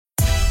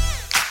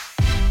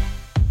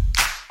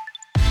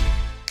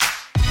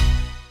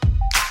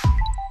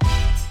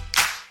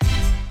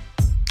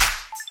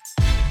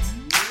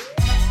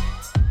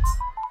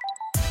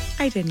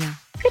Hi, Danielle.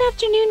 Good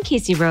afternoon,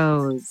 Casey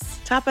Rose.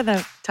 Top of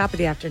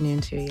the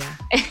afternoon to you.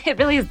 It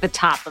really is the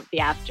top of the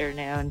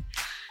afternoon.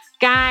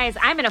 Guys,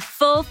 I'm in a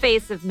full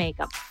face of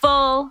makeup.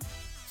 Full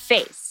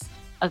face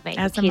of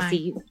makeup. As am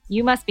Casey,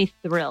 you must be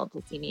thrilled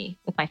to see me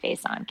with my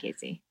face on,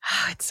 Casey.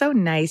 It's so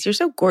nice. You're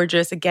so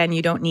gorgeous. Again,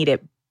 you don't need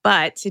it.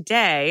 But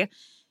today,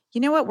 you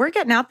know what? We're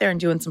getting out there and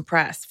doing some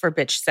press for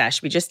Bitch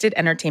Sesh. We just did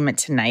Entertainment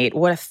Tonight.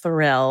 What a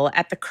thrill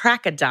at the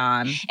crack of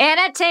dawn.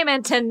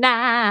 Entertainment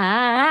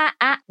Tonight.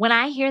 When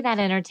I hear that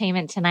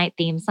Entertainment Tonight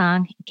theme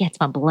song, it gets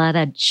my blood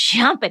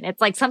a-jumping.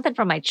 It's like something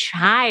from my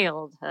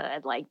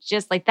childhood.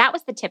 Just like that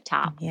was the tip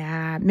top.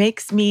 Yeah,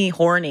 makes me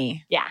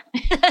horny. Yeah.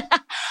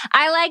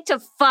 I like to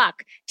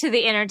fuck to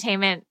the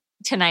Entertainment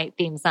Tonight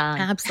theme song.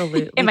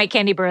 Absolutely. In my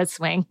Candy Burrows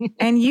swing.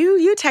 And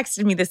you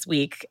texted me this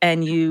week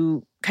and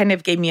you kind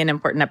of gave me an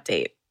important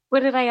update.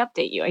 What did I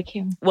update you? I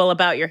can't. Well,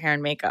 about your hair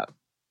and makeup.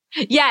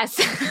 Yes.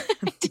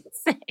 I did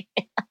say.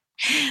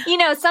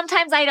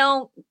 Sometimes I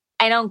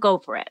don't go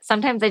for it.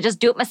 Sometimes I just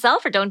do it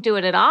myself or don't do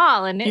it at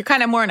all. And you're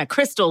kind of more in a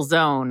crystal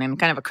zone and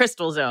kind of a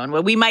crystal zone.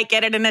 Well, we might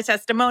get it in a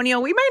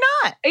testimonial. We might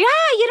not. Yeah,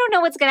 you don't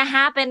know what's going to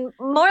happen.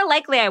 More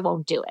likely, I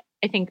won't do it.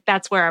 I think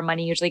that's where our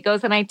money usually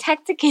goes. And I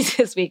texted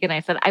Casey this week and I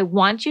said, I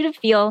want you to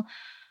feel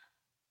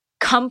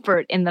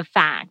comfort in the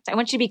fact. I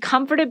want you to be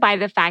comforted by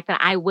the fact that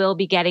I will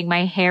be getting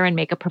my hair and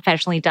makeup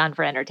professionally done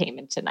for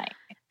Entertainment Tonight.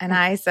 And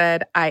I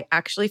said, I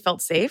actually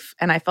felt safe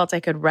and I felt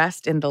I could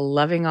rest in the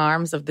loving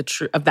arms of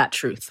that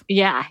truth.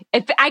 Yeah.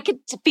 I could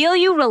feel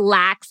you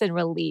relax and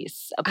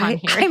release upon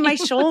hearing. My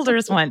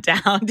shoulders went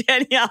down,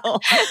 Danielle.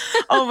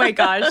 Oh my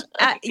gosh.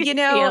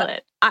 Feel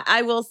it.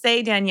 I will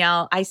say,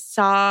 Danielle, I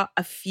saw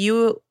a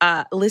few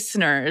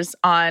listeners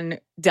on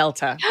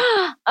Delta.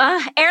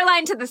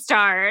 Airline to the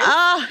stars.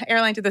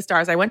 Airline to the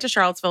stars. I went to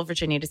Charlottesville,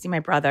 Virginia to see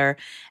my brother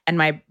and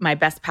my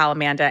best pal,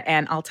 Amanda.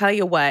 And I'll tell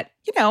you what,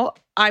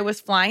 I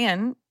was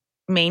flying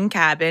main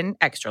cabin,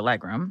 extra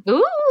legroom.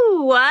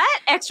 Ooh,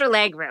 what? Extra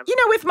legroom.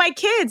 With my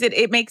kids,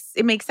 it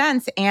makes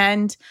sense.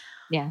 And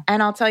yeah.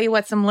 And I'll tell you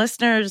what, some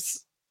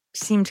listeners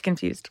seemed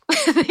confused.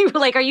 They were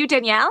like, are you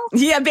Danielle?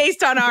 Yeah,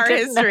 based on our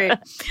history.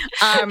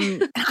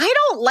 I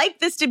don't like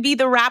this to be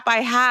the rap I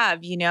have,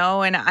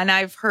 and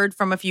I've heard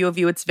from a few of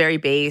you it's very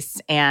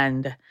base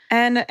and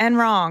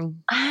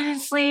wrong.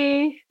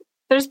 Honestly,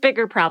 there's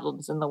bigger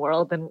problems in the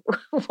world than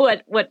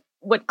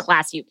what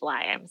class you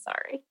fly. I'm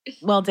sorry.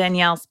 Well,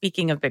 Danielle,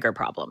 speaking of bigger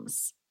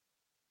problems,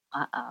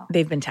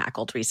 they've been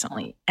tackled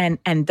recently.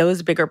 And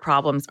those bigger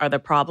problems are the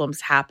problems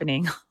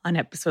happening on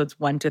episodes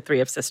 1 to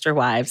 3 of Sister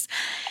Wives.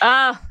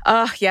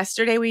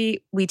 Yesterday,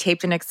 we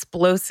taped an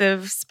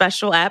explosive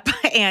special ep,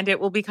 and it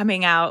will be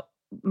coming out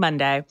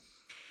Monday.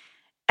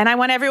 And I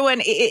want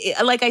everyone,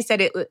 like I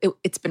said,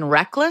 it's been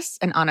reckless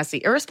and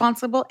honestly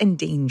irresponsible and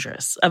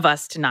dangerous of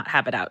us to not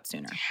have it out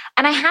sooner.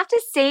 And I have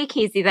to say,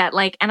 Casey, that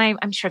and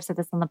I'm sure I've said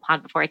this on the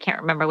pod before. I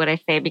can't remember what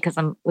I say because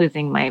I'm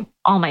losing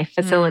all my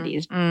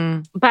facilities.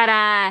 But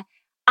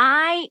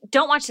I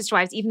don't watch Sister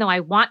Wives, even though I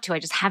want to. I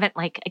just haven't,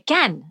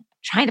 again,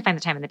 trying to find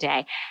the time in the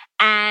day.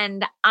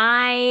 And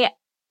I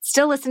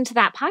still listen to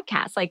that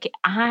podcast.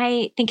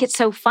 I think it's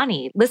so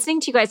funny. Listening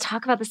to you guys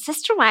talk about the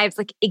Sister Wives,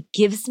 it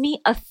gives me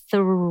a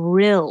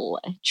thrill.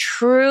 It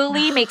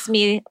truly makes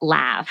me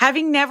laugh.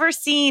 Having never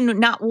seen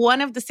not one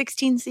of the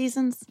 16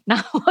 seasons?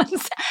 Not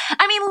once.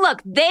 I mean,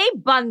 look, they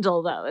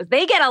bundle those.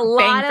 They get a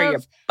lot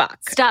of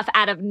stuff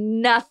out of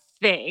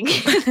nothing.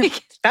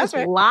 That's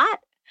right. A lot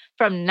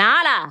from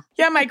nada.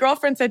 Yeah, my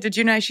girlfriend said to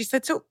Juna, she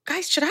said, so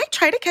guys, should I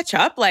try to catch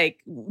up?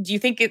 Do you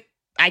think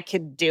I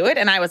could do it?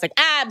 And I was like,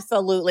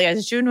 absolutely.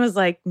 As June was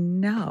like,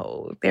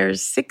 no,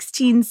 there's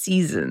 16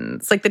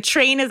 seasons. The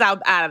train is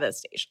out of the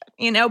station,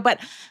 but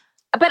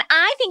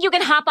I think you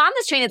can hop on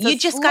this train. It's you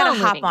just got to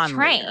hop on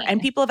train. Later.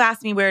 And people have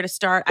asked me where to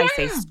start. Yeah.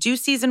 I say do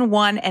season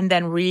 1 and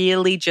then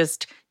really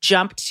just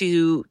jump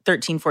to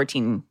 13,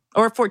 14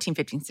 or 14,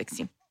 15,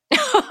 16.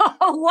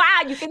 Oh,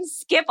 wow. You can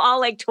skip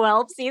all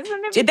 12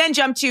 seasons. Then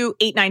jump to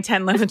 8, 9,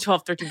 10, 11,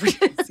 12, 13,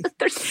 14.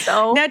 They're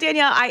so... Now,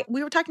 Danielle,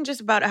 we were talking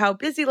just about how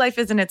busy life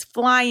is and it's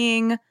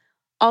flying.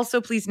 Also,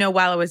 please know,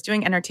 while I was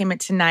doing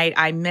Entertainment Tonight,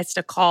 I missed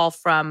a call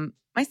from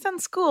my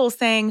son's school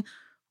saying,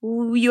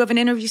 you have an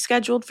interview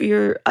scheduled for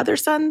your other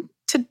son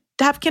to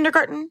have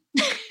kindergarten?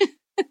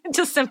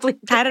 Just simply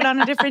had it on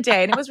a different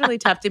day. And it was really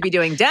tough to be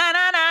doing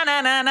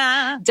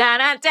da-na-na-na-na-na.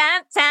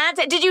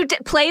 Da-na-da-da-da. Did you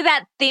play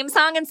that theme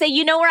song and say,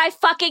 you know where I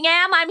fucking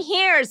am? I'm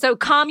here. So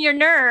calm your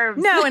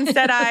nerves. No,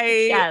 instead I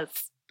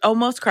yes.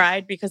 almost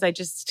cried because I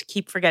just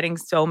keep forgetting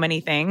so many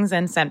things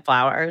and sent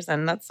flowers.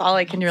 And that's all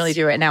I can really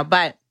do right now.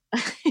 But,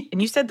 and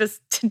you said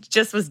this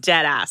just was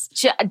dead ass.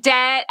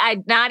 Dead.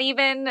 Not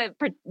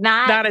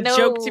a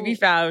joke to be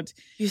found.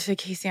 You said,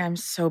 Casey, I'm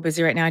so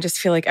busy right now. I just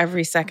feel like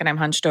every second I'm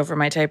hunched over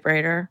my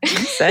typewriter. You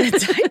said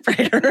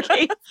typewriter.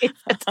 Casey,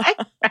 a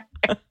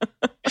typewriter.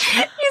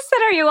 You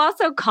said, are you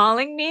also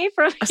calling me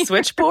from a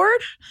switchboard?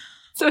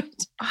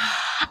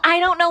 I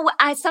don't know.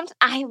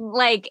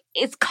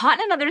 It's caught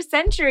in another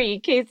century,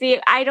 Casey.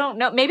 I don't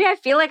know. Maybe I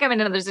feel like I'm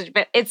in another century,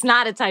 but it's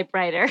not a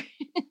typewriter.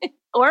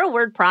 or a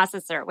word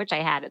processor, which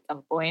I had at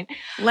some point.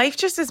 Life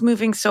just is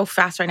moving so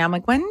fast right now. I'm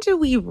like, when do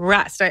we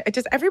rest?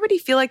 Does everybody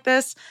feel like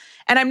this?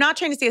 And I'm not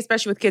trying to say,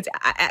 especially with kids,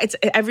 it's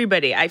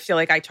everybody I feel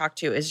like I talk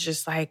to is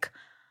just like,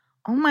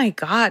 oh my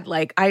God.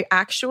 Like I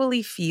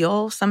actually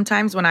feel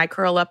sometimes when I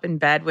curl up in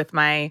bed with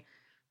my,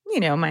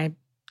 my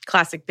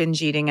classic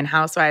binge eating and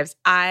housewives,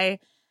 I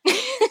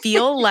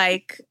feel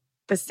like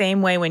the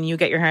same way when you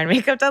get your hair and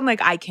makeup done,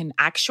 like I can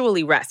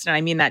actually rest. And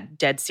I mean that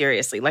dead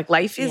seriously. Like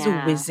life is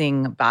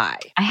whizzing by.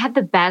 I had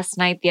the best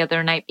night the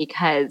other night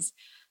because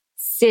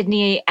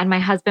Sydney and my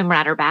husband were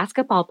at our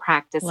basketball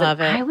practice.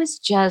 Love it. I was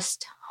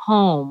just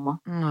home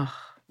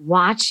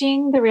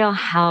watching The Real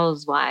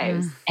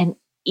Housewives and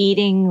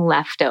eating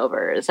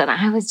leftovers. And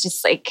I was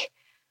just like,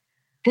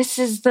 this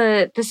is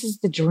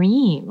the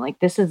dream. Like,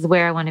 this is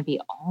where I want to be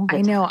all the time.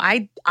 I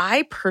know.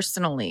 I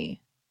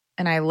personally,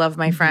 and I love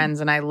my friends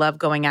and I love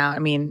going out. I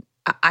mean,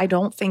 I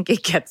don't think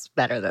it gets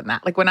better than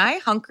that. Like when I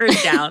hunkered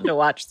down to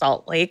watch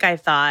Salt Lake, I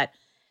thought,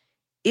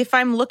 if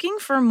I'm looking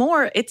for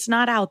more, it's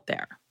not out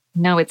there.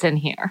 No, it's in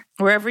here.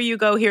 Wherever you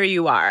go, here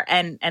you are.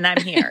 And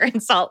I'm here in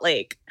Salt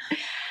Lake.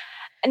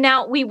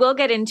 Now, we will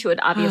get into it,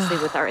 obviously,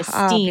 with our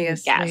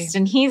esteemed guest.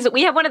 And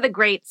we have one of the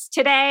greats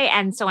today.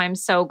 And so I'm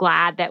so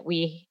glad that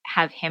we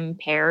have him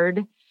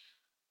paired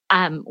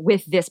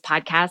with this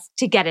podcast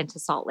to get into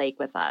Salt Lake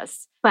with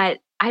us. But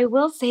I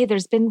will say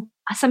there's been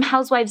some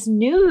Housewives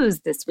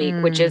news this week,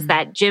 which is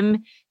that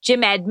Jim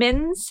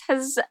Edmonds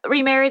has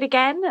remarried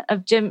again,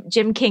 of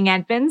Jim King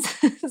Edmonds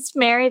is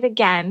married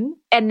again.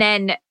 And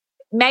then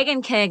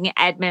Meghan King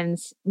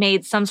Edmonds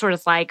made some sort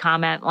of sly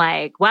comment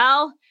like,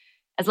 well,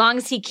 as long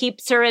as he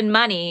keeps her in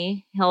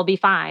money, he'll be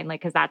fine. Like,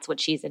 because that's what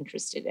she's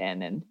interested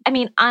in. And I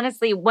mean,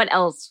 honestly, what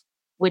else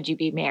would you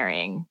be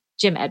marrying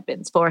Jim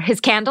Edmonds for? His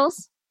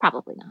candles?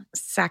 Probably not.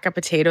 Sack of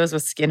potatoes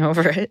with skin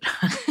over it.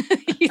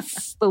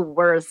 He's the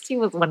worst. He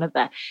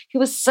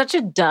was such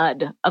a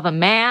dud of a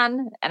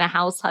man and a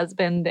house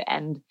husband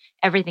and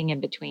everything in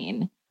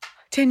between.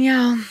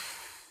 Danielle,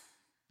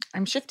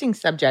 I'm shifting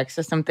subjects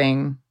to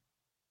something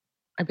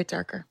a bit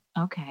darker.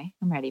 Okay,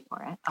 I'm ready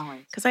for it.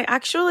 Always. Because I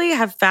actually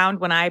have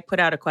found when I put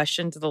out a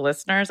question to the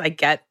listeners, I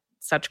get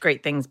such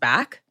great things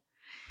back.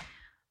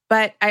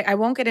 But I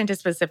won't get into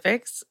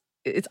specifics.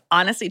 It's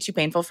honestly too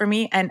painful for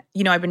me. And,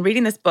 I've been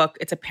reading this book.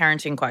 It's a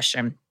parenting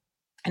question.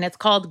 And it's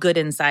called Good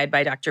Inside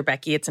by Dr.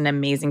 Becky. It's an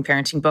amazing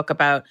parenting book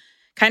about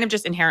kind of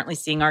just inherently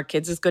seeing our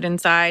kids as good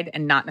inside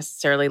and not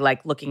necessarily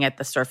like looking at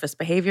the surface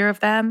behavior of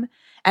them.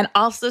 And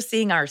also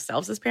seeing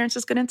ourselves as parents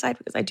as good inside,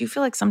 because I do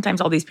feel like sometimes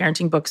all these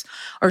parenting books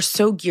are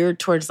so geared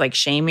towards like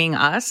shaming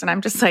us. And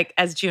I'm just like,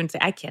 as June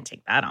said, I can't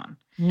take that on.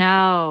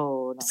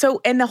 No.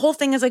 So, and the whole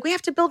thing is like, we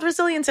have to build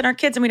resilience in our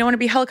kids and we don't want to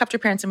be helicopter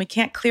parents and we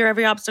can't clear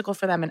every obstacle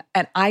for them.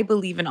 And I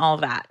believe in all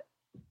that.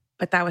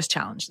 But that was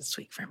challenged this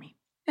week for me.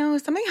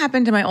 Something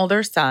happened to my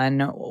older son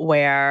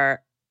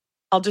where,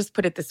 I'll just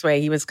put it this way,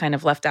 he was kind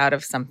of left out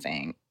of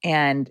something.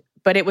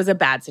 But it was a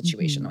bad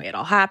situation the way it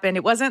all happened.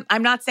 It wasn't,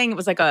 I'm not saying it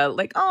was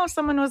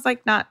someone was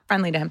like not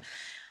friendly to him.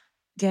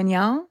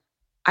 Danielle,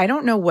 I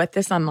don't know what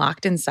this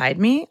unlocked inside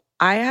me.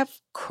 I have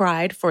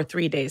cried for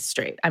 3 days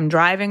straight. I'm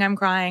driving, I'm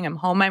crying. I'm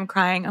home, I'm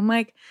crying. I'm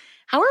like,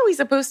 how are we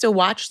supposed to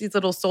watch these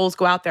little souls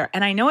go out there?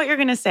 And I know what you're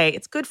going to say.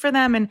 It's good for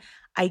them. And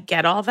I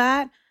get all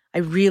that. I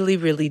really,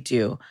 really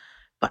do.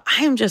 But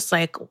I am just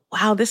like,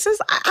 wow, this is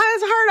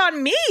hard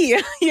on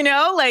me,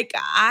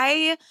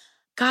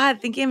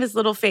 God, thinking of his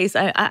little face,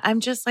 I'm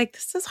just like,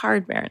 this is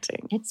hard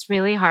parenting. It's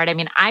really hard. I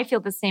mean, I feel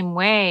the same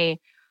way.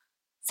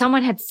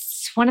 One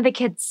of the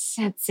kids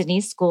at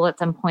Sydney's school at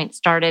some point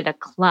started a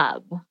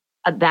club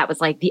that was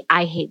like the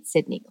I Hate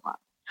Sydney Club.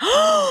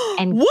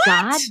 And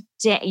what?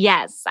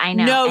 Yes, I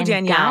know. No, and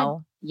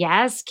Danielle.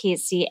 Yes,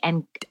 Casey.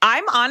 And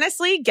I'm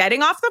honestly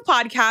getting off the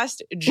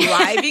podcast,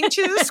 driving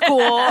to the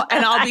school,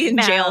 and I'll be in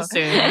jail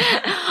soon.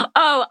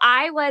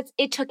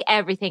 It took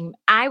everything.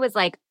 I was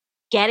like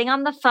getting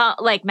on the phone.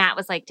 Like Matt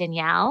was like,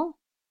 Danielle,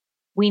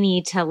 we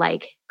need to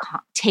like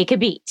take a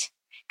beat.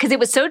 Because it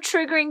was so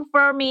triggering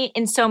for me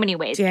in so many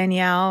ways.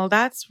 Danielle,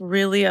 that's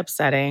really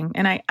upsetting.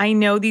 And I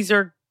know these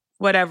are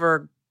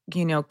whatever,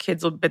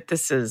 kids will, but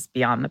this is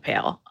beyond the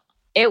pale.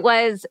 It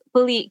was,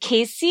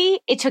 Casey,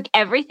 it took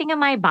everything in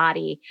my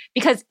body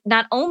because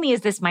not only is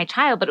this my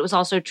child, but it was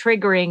also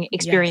triggering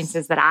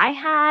experiences that I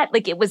had.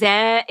 Like it was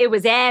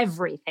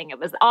everything. It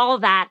was all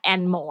that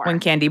and more.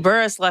 When Candy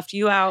Burris left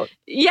you out.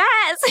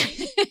 Yes.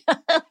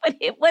 But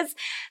it was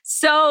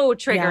so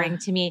triggering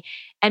to me.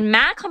 And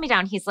Matt calmed me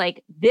down. He's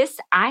like,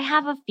 I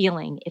have a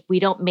feeling if we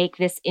don't make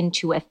this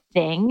into a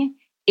thing,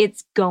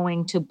 it's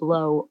going to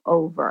blow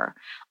over.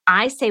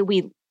 I say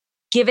we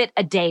give it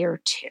a day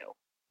or two.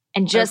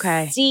 And just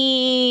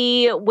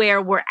see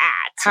where we're at.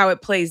 How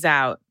it plays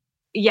out.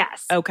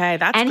 Yes. Okay,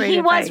 that's great advice. And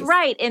he was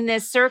right in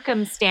this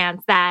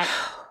circumstance that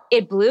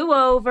it blew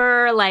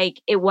over.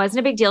 Like, it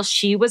wasn't a big deal.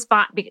 She was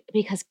fine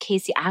because,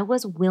 Casey, I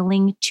was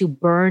willing to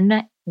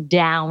burn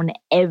down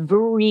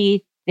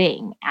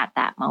everything at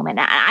that moment.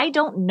 I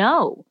don't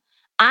know.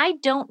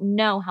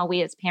 how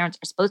we as parents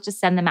are supposed to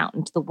send them out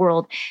into the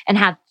world and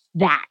have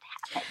that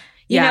happen.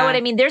 You know what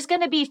I mean? There's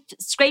going to be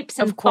scrapes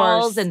and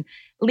falls and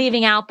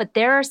leaving out, but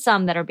there are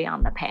some that are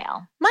beyond the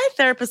pale. My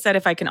therapist said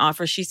if I can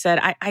offer, she said,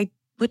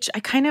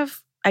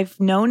 I've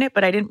known it,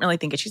 but I didn't really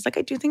think it. She's like,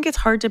 I do think it's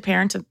hard to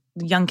parent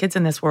young kids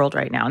in this world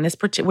right now, and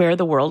where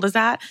the world is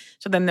at.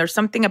 So then there's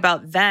something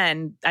about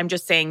then, I'm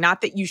just saying,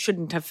 not that you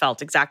shouldn't have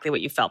felt exactly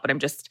what you felt, but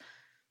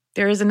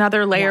there is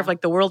another layer of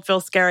like the world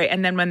feels scary.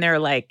 And then when they're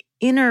like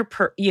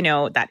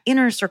that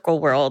inner circle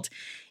world,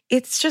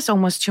 it's just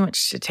almost too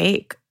much to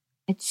take.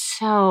 It's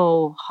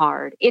so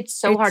hard. It's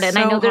so hard. And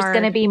I know there's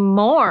going to be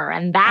more.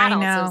 And that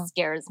also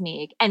scares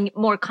me and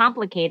more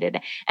complicated.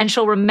 And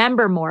she'll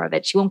remember more of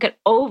it. She won't get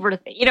over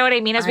things. You know what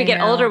I mean? As we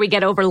get older, we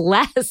get over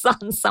less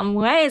on some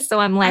ways. So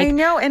I'm like. I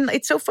know. And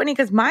it's so funny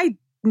because my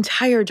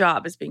entire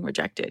job is being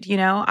rejected. You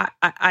know,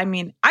 I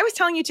mean, I was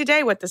telling you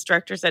today what this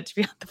director said to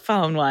me on the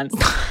phone once.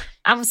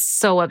 I was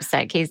so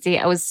upset, Casey.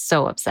 I was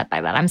so upset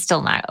by that. I'm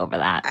still not over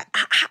that.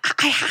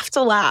 I have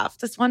to laugh.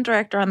 This one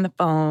director on the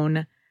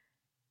phone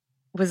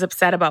was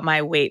upset about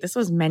my weight. This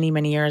was many,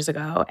 many years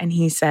ago. And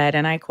he said,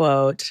 and I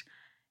quote,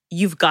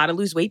 "You've got to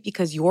lose weight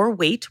because your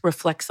weight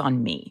reflects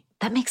on me."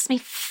 That makes me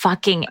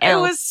fucking ill.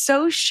 It was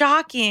so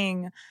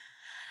shocking.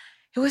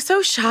 It was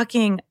so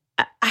shocking.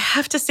 I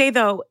have to say,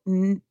 though,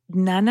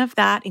 none of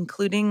that,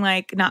 including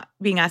like not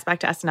being asked back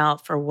to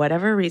SNL for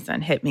whatever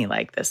reason, hit me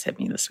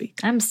this week.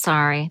 I'm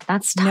sorry.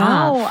 That's tough.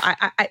 No,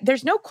 I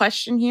there's no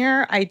question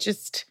here.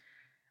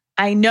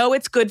 I know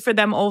it's good for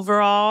them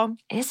overall.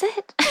 Is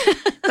it?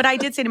 But I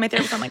did say to my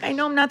therapist, I'm like, I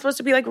know I'm not supposed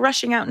to be like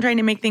rushing out and trying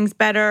to make things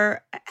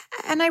better.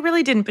 And I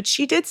really didn't. But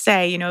she did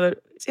say, you know,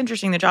 it's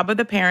interesting. The job of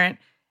the parent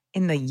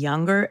in the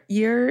younger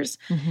years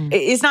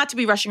is not to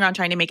be rushing around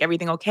trying to make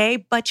everything okay.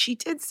 But she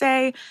did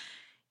say,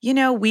 you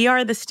know, we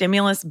are the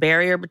stimulus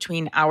barrier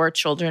between our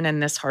children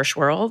and this harsh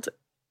world.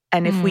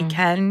 And if we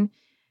can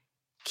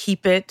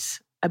keep it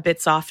a bit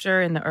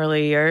softer in the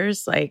early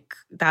years, like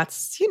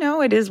that's, you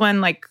know, it is when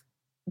like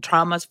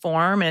traumas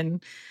form.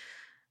 And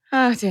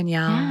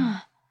Danielle. Yeah.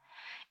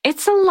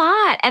 It's a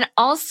lot. And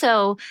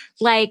also,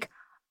 like,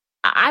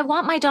 I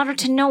want my daughter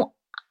to know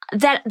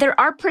that there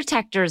are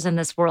protectors in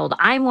this world.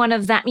 I'm one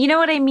of them. You know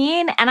what I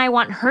mean? And I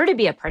want her to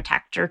be a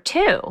protector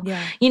too.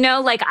 Yeah. You know,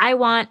 like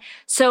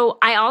so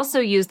I also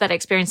use that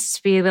experience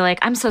to be like,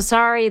 I'm so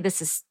sorry. This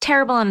is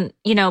terrible. And,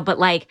 you know, but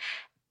like,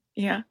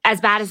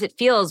 as bad as it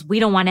feels, we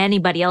don't want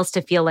anybody else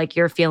to feel like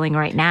you're feeling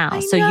right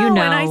now. So, you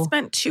know. And I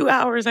spent 2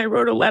 hours, I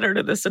wrote a letter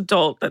to this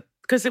adult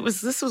because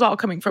this was all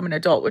coming from an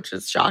adult, which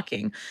is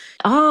shocking.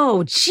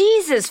 Oh,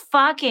 Jesus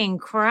fucking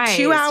Christ.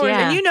 2 hours.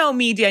 Yeah. And you know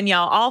me,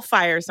 Danielle, I'll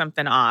fire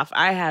something off.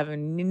 I have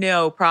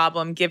no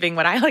problem giving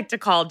what I like to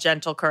call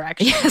gentle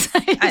correction. Yes,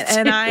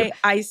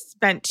 I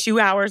spent 2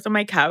 hours on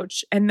my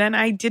couch and then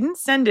I didn't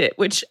send it,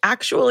 which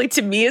actually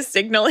to me is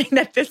signaling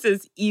that this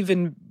is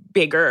even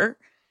bigger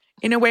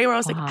in a way where I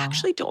was like, I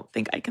actually don't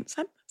think I can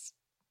send this.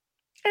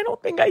 I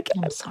don't think I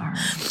can. I'm sorry.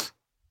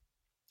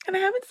 And I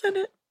haven't sent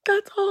it.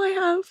 That's all I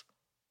have.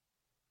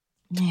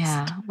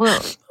 Yeah.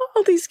 Well,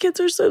 all these kids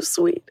are so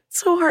sweet. It's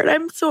so hard.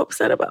 I'm so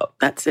upset about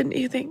that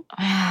Sydney thing.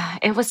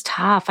 It was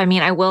tough. I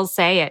mean, I will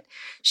say it.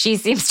 She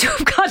seems to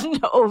have gotten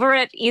over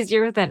it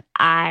easier than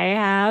I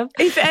have.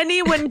 If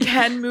anyone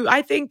can move,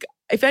 I think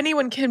if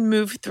anyone can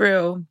move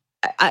through,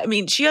 I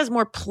mean, she has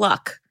more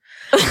pluck.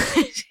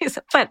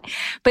 but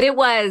it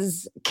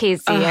was,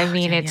 Casey. I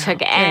mean, it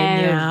took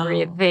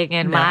everything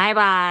in my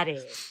body.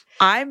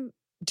 I'm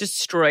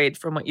destroyed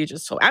from what you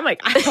just told me. I'm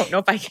like, I don't know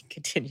if I can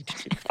continue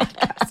to do the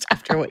podcast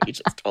after what you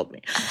just told me.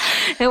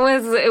 It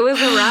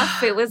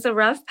was a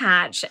rough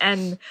patch.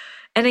 And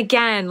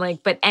again,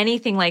 like, but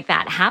anything like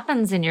that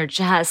happens and you're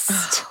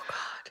just,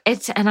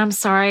 and I'm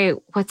sorry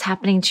what's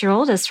happening to your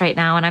oldest right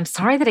now. And I'm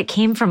sorry that it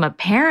came from a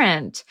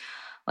parent.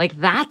 Like,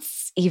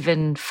 that's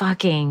even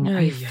fucking,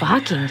 are you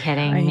fucking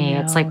kidding me?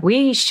 It's like,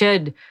 we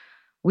should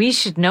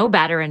know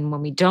better. And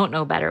when we don't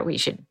know better, we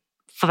should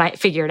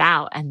figure it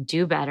out and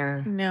do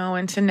better. No,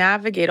 and to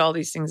navigate all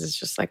these things is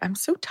just like, I'm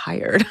so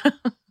tired.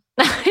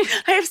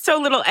 I have so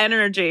little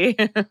energy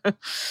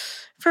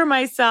for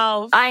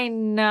myself. I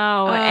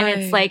know. And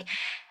it's like,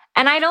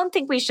 and I don't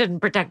think we shouldn't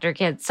protect our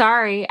kids.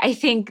 Sorry. I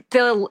think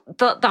the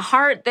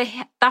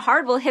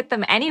heart will hit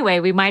them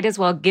anyway. We might as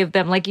well give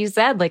them, like you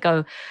said, like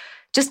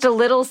just a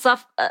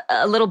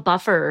little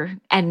buffer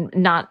and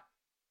not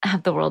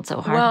have the world so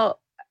hard. Well,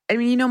 I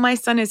mean, you know, my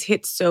son is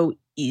hit so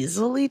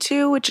easily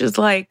too, which is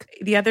like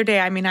the other day,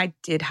 I mean, I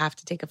did have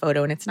to take a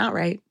photo and it's not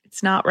right.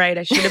 It's not right.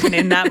 I should have been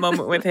in that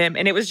moment with him.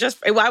 And it was just,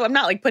 well, I'm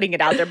not like putting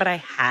it out there, but I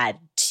had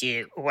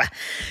to.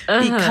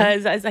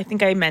 Because as I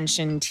think I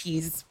mentioned,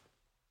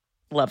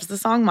 loves the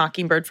song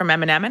Mockingbird from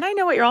Eminem. And I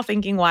know what you're all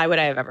thinking. Why would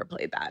I have ever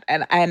played that?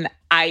 And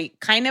I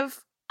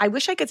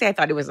wish I could say I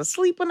thought he was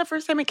asleep when the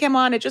first time it came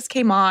on. It just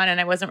came on and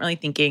I wasn't really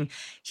thinking.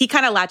 He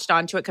kind of latched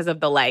onto it because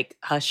of the like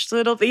hush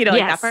little, like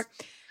that part.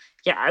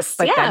 Yes.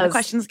 But then the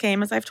questions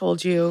came, as I've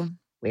told you.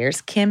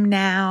 Where's Kim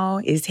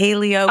now? Is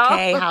Haley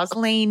okay? How's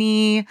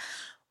Lainey?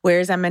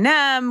 Where's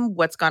Eminem?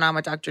 What's gone on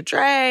with Dr.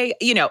 Dre?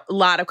 You know, a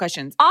lot of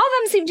questions. All of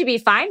them seem to be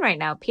fine right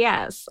now.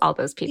 P.S. All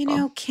those people. You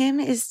know, Kim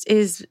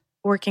is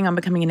working on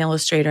becoming an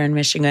illustrator in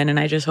Michigan, and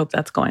I just hope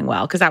that's going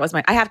well because that was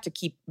I have to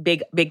keep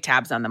big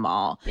tabs on them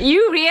all.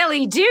 You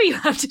really do. You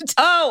have to.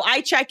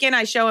 I check in.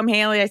 I show him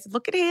Haley. I said,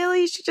 look at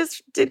Haley. She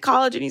just did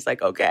college. And he's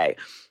like, okay.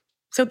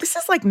 So this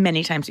is like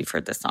many times we've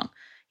heard this song.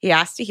 He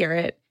asked to hear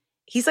it.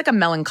 He's like a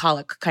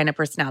melancholic kind of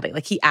personality.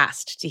 Like he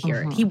asked to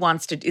hear it. He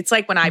wants to. It's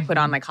like when I put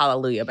on like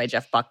Hallelujah by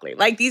Jeff Buckley.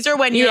 Like these are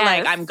when you're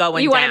like, I'm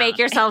going You down. want to make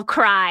yourself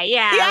cry.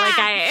 Yeah.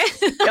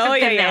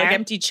 Like like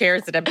empty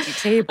chairs at empty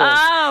tables.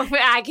 Oh,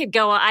 I could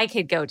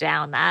go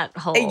down that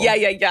hole.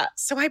 Yeah.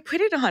 So I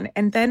put it on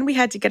and then we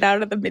had to get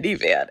out of the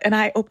minivan and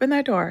I opened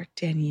that door.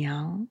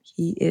 Danielle,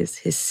 he is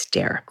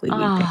hysterically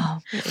weeping. Oh,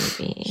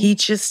 baby.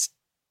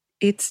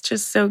 It's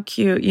just so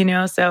cute, you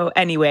know? So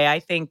anyway, I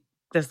think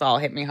this all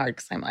hit me hard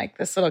because I'm like,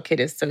 this little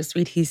kid is so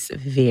sweet. He's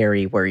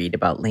very worried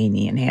about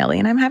Lainey and Haley,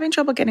 and I'm having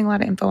trouble getting a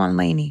lot of info on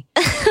Lainey.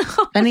 If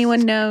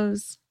anyone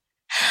knows.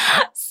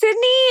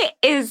 Sydney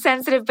is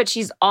sensitive, but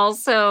she's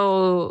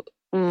also,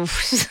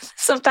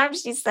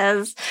 sometimes she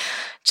says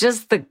she'll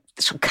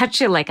cut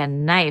you like a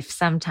knife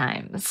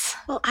sometimes.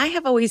 Well, I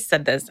have always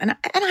said this, and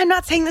I'm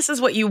not saying this is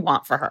what you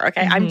want for her,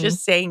 okay? I'm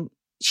just saying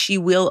she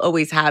will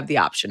always have the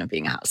option of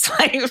being a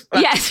housewife.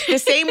 Yes. The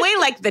same way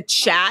like the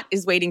chat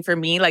is waiting for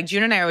me. Like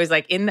June and I are always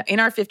like in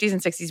our 50s and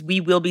 60s,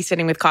 we will be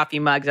sitting with coffee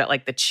mugs at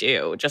like the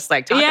Chew, just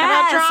like talking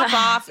about drop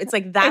off. It's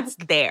like that's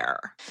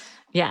there.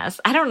 Yes.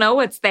 I don't know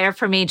what's there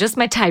for me. Just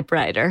my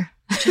typewriter.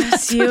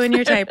 Just you and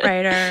your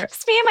typewriter.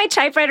 Just me and my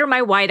typewriter, my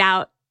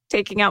whiteout,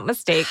 taking out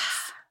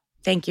mistakes.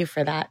 Thank you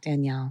for that,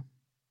 Danielle.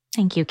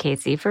 Thank you,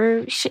 Casey,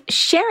 for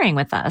sharing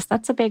with us.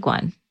 That's a big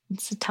one.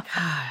 It's a tough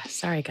one.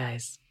 Sorry,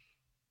 guys.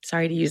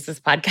 Sorry to use this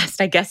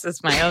podcast, I guess,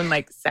 as my own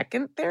like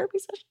second therapy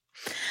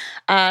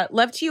session.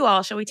 Love to you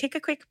all. Shall we take a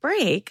quick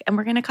break? And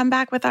we're going to come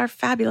back with our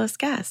fabulous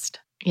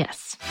guest.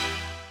 Yes.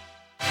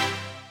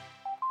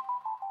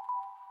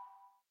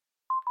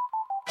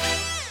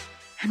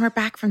 And we're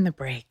back from the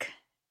break.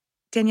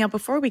 Danielle,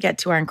 before we get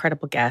to our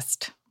incredible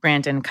guest,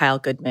 Brandon Kyle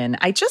Goodman,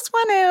 I just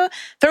want to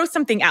throw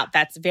something out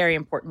that's very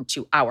important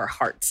to our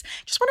hearts.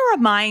 Just want to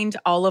remind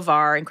all of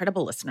our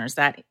incredible listeners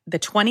that the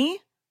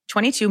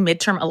 2022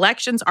 midterm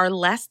elections are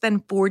less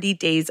than 40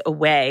 days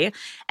away.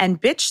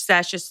 And Bitch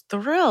Sesh is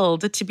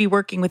thrilled to be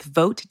working with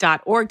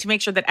vote.org to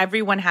make sure that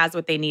everyone has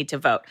what they need to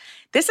vote.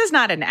 This is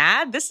not an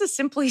ad. This is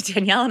simply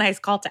Danielle and I's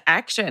call to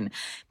action.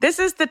 This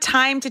is the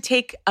time to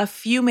take a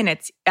few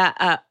minutes.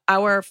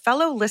 Our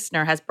fellow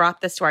listener has brought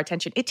this to our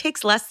attention. It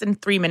takes less than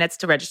 3 minutes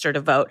to register to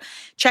vote.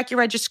 Check your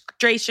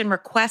registration,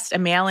 request a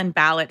mail-in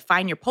ballot,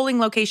 find your polling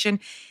location.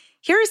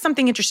 Here is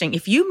something interesting.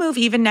 If you move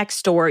even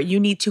next door, you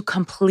need to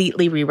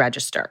completely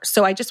re-register.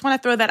 So I just want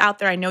to throw that out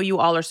there. I know you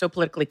all are so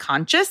politically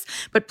conscious,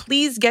 but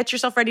please get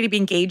yourself ready to be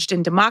engaged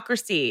in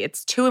democracy.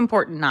 It's too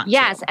important not to.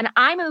 Yes, and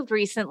I moved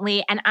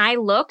recently and I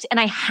looked and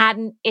it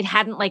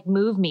hadn't like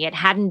moved me. It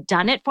hadn't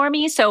done it for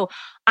me. So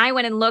I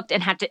went and looked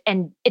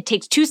and it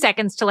takes 2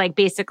 seconds to like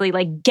basically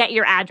like get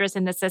your address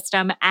in the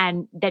system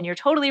and then you're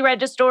totally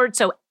registered.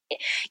 So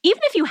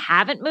even if you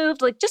haven't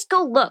moved, like just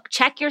go look,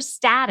 check your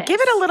status.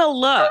 Give it a little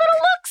look. A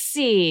little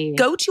look-see.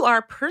 Go to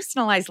our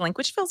personalized link,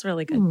 which feels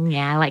really good.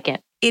 Yeah, I like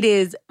it. It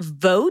is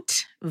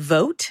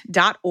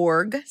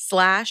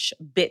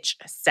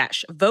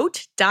vote.org/bitchsesh.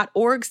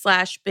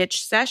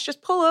 Vote.org/bitchsesh.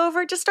 Just pull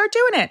over, just start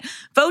doing it.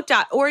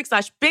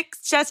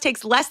 Vote.org/bitchsesh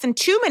takes less than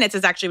 2 minutes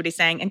is actually what he's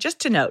saying. And just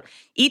to note,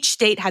 each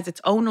state has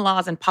its own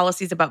laws and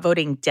policies about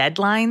voting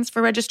deadlines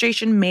for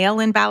registration,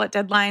 mail-in ballot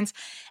deadlines.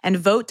 And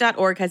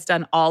vote.org has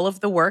done all of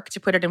the work to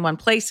put it in one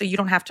place so you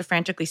don't have to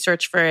frantically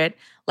search for it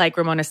like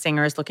Ramona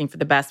Singer is looking for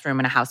the best room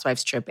in a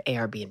housewife's trip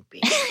Airbnb.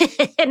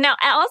 Now,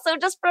 also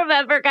just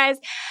remember, guys,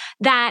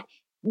 that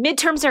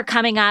midterms are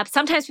coming up.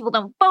 Sometimes people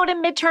don't vote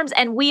in midterms,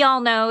 and we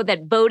all know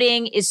that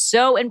voting is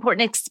so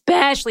important,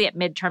 especially at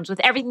midterms. With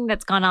everything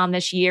that's gone on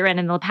this year and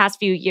in the past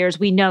few years,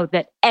 we know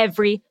that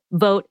every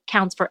vote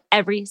counts for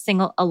every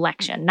single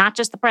election, not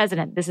just the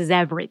president. This is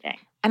everything.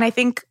 And I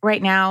think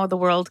right now the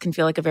world can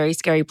feel like a very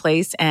scary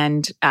place,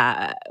 and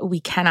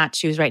we cannot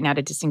choose right now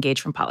to disengage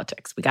from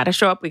politics. We got to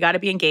show up, we got to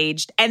be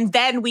engaged, and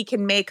then we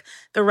can make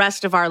the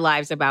rest of our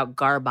lives about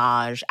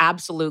garbage,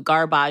 absolute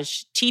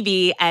garbage.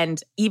 TV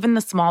and even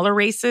the smaller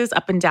races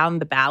up and down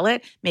the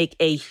ballot make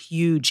a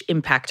huge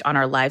impact on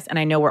our lives. And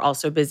I know we're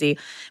also busy,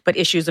 but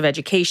issues of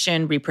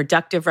education,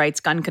 reproductive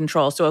rights, gun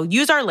control. So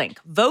use our link,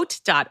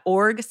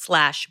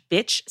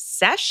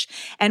 vote.org/bitchsesh,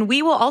 and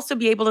we will also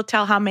be able to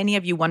tell how many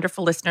of you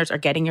wonderful listeners are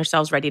getting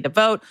yourselves ready to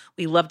vote.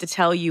 We love to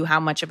tell you how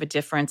much of a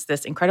difference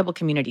this incredible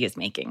community is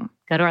making.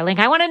 Go to our link.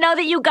 I want to know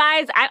that you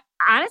guys,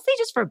 honestly,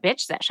 just for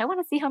Bitch Sesh, I want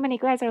to see how many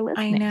guys are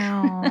listening. I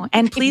know.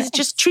 And please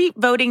just treat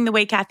voting the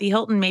way Kathy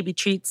Hilton maybe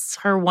treats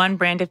her one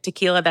brand of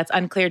tequila that's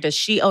unclear. Does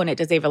she own it?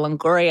 Does Eva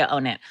Longoria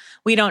own it?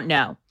 We don't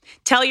know.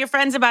 Tell your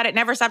friends about it.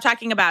 Never stop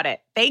talking about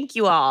it. Thank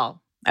you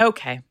all.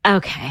 Okay.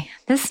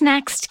 This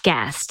next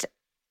guest,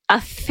 a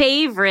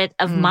favorite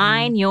of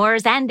mine,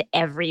 yours, and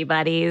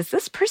everybody's.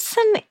 This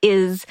person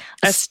is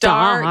a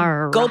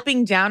star.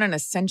 Gulping down an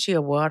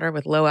Essentia water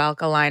with low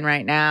alkaline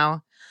right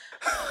now.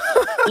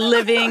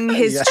 Living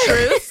his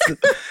truth.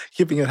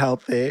 Keeping it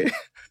healthy.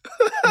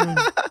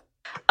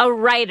 A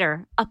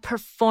writer, a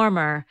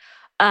performer,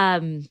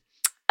 a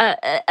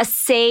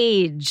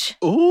sage,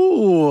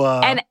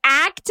 an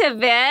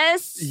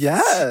activist.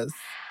 Yes.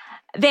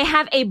 They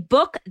have a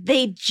book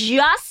they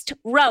just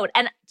wrote.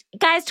 And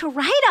guys, to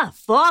write a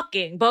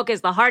fucking book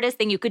is the hardest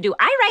thing you could do.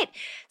 I write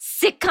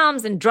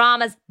sitcoms and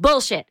dramas.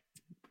 Bullshit.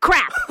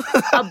 Crap.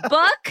 A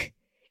book,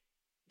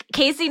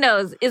 Casey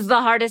knows, is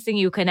the hardest thing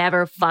you can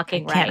ever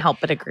fucking write. Can't help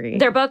but agree.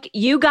 Their book,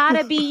 You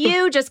Gotta Be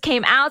You, just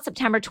came out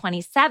September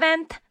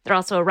 27th. They're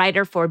also a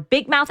writer for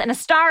Big Mouth and a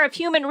star of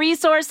Human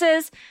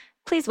Resources.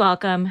 Please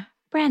welcome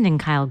Brandon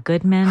Kyle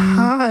Goodman.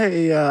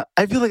 Hi.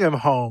 I feel like I'm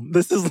home.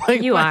 This is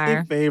like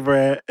my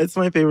favorite. It's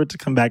my favorite to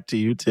come back to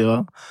you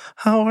two.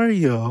 How are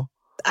you?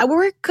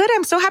 We're good.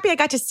 I'm so happy I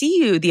got to see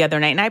you the other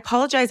night. And I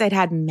apologize, I'd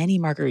had many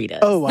margaritas.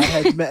 Oh,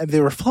 they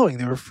were flowing.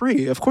 They were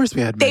free. Of course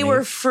we had many. They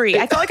were free.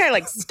 I felt like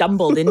I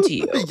stumbled into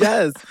you.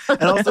 Yes.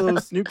 And also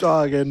Snoop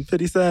Dogg and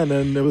 50 Cent.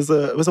 And it was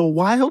a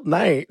wild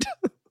night.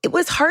 It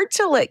was hard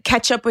to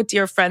catch up with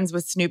your friends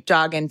with Snoop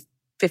Dogg and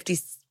 50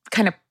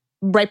 kind of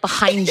right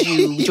behind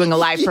you doing a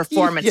live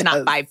performance,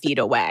 not 5 feet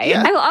away.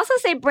 Yeah. I will also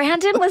say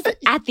Brandon was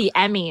at the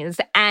Emmys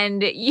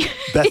and you,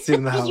 best seat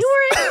in the house. You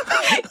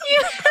had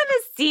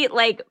a seat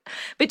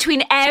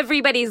between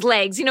everybody's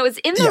legs. It's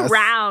in the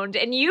round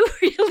and you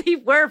really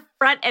were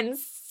front and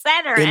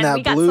center. In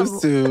that blue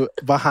suit,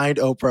 behind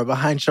Oprah,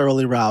 behind Sheryl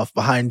Lee Ralph,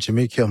 behind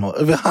Jimmy Kimmel.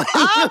 Behind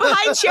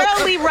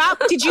Sheryl Lee Ralph.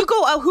 Did you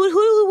go,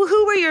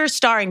 who were your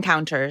star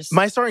encounters?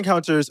 My star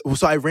encounters,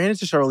 so I ran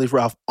into Sheryl Lee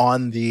Ralph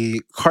on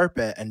the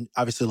carpet and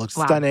obviously looked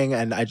stunning.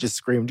 And I just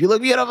screamed, "You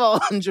look beautiful."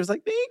 And she was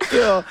like, "Thank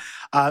you."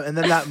 And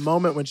then that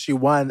moment when she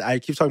won, I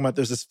keep talking about,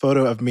 there's this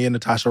photo of me and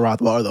Natasha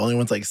Rothwell are the only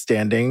ones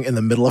standing in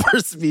the middle of her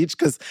speech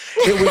because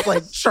it was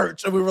like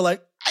church. And we were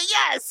like,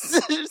 yes,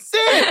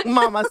 sing,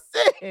 mama,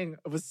 sing.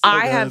 It was so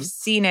I good. have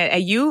seen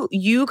it.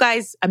 You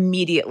guys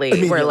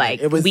immediately were like,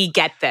 we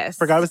get this.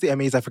 Forgot it was the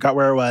Emmys. I forgot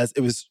where it was.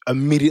 It was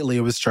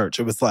church.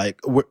 It was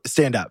like,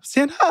 stand up.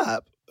 Stand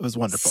up. It was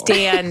wonderful.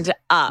 Stand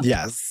up.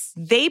 Yes.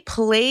 They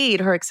played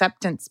her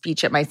acceptance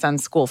speech at my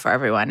son's school for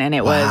everyone. And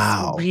it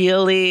was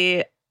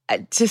really...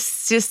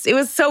 Just it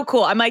was so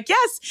cool. I'm like,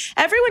 yes,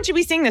 everyone should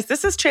be seeing this.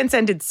 This is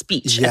transcended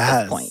speech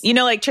at this point.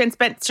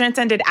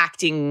 Transcended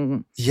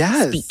acting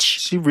speech.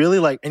 She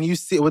really and you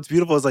see, what's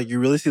beautiful is you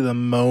really see the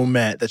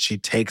moment that she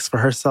takes for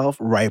herself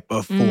right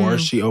before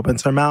she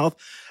opens her mouth.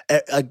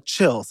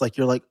 Chills. I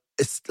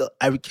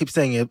keep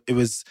saying it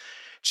was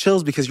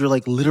chills because you're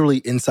literally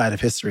inside of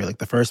history,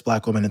 the first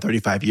Black woman in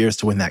 35 years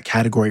to win that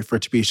category, for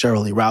it to be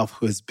Sheryl Lee Ralph,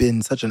 who has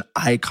been such an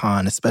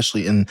icon,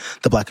 especially in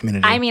the Black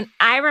community. I mean,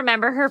 I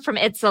remember her from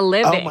It's a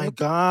Living. Oh my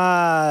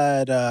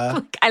God.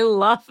 I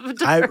loved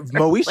her.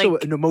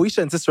 Moesha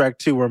and Sister Act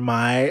 2 were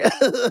my...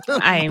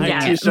 I'm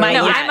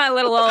a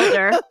little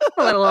older.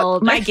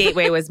 My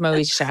gateway was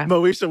Moesha.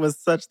 Moesha was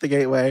such the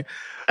gateway.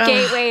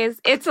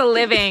 Gateways, It's a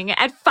Living.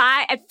 At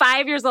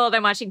 5 years old,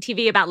 I'm watching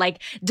TV about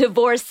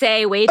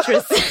divorcee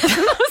waitresses.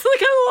 I was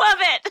like, I love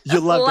it. You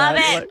love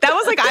it. That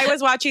was I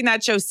was watching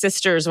that show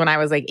Sisters when I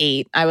was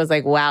 8. I was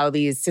like, wow,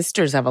 these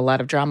sisters have a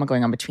lot of drama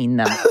going on between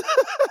them.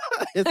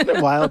 Isn't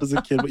it wild as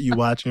a kid what you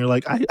watch and you're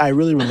like, I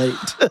really relate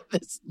to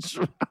this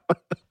drama.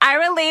 I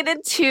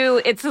related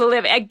to It's a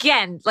Living.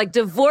 Again,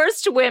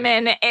 divorced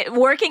women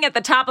working at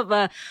the top of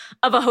a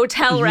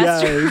hotel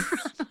restaurant.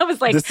 I was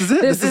like, this is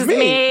it. This is me.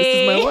 This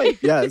is my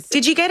life. Yes.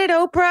 Did you get it,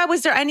 Oprah?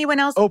 Was there anyone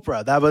else?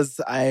 Oprah. That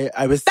was, I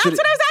was... That's what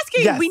I was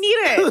asking. Yes. We need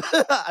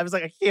it. I was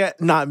like, I can't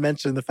not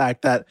mention the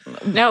fact that...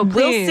 No, please.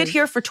 We'll sit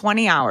here for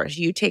 20 hours.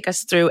 You take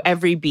us through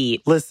every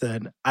beat.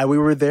 Listen, we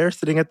were there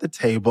sitting at the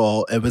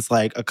table. It was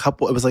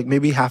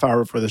maybe half hour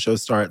before the show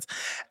starts.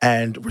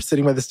 And we're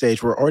sitting by the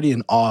stage. We're already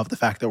in awe of the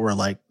fact that we're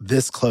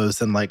this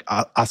close. And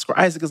Oscar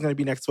Isaac is going to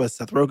be next to us.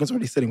 Seth Rogen's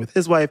already sitting with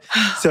his wife.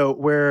 So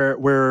we're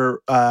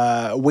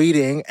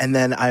waiting. And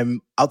then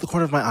I'm out the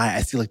corner of my eye.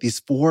 I see these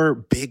 4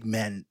 big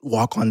men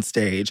walk on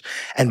stage.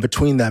 And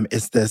between them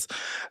is this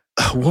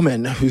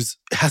woman who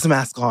has a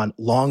mask on,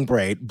 long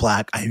braid,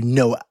 black. I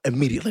know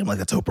immediately. I'm like,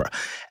 that's Oprah.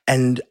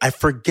 And I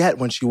forget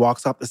when she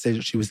walks off the stage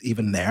that she was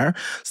even there.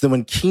 So then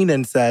when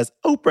Keenan says,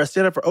 Oprah,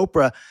 stand up for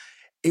Oprah,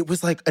 it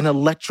was like an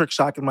electric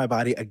shock in my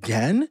body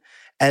again.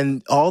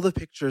 And all the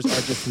pictures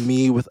are just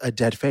me with a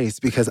dead face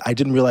because I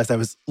didn't realize I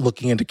was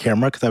looking into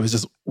camera because I was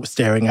just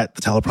staring at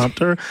the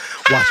teleprompter,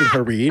 watching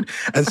her read.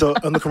 And so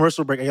on the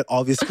commercial break, I get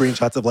all these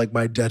screenshots of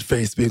my dead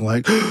face being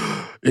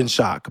in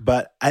shock.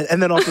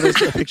 And then also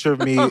there's a picture of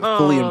me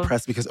fully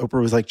impressed because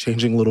Oprah was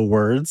changing little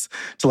words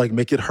to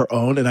make it her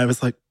own. And I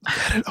was like,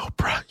 get it,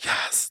 Oprah.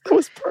 Yes, that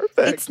was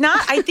perfect. It's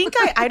not, I think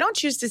I don't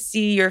choose to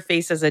see your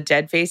face as a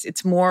dead face.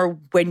 It's more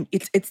when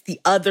it's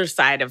the other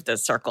side of the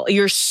circle.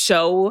 You're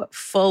so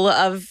full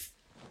of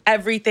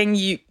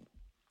everything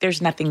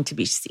there's nothing to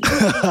be seen.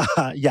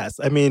 Yes.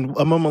 I mean,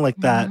 a moment like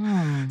that,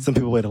 some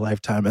people wait a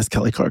lifetime, as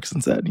Kelly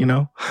Clarkson said,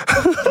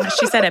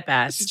 She said it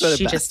best.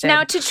 She just did.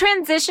 Now, to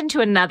transition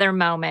to another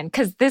moment,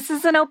 because this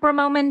is an Oprah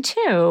moment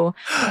too,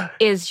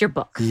 is your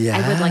book.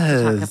 Yes. I would like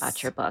to talk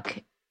about your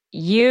book.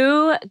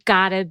 You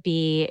Gotta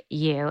Be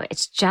You.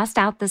 It's just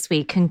out this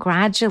week.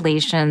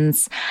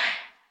 Congratulations.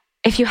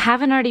 If you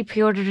haven't already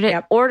pre-ordered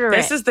it, order it.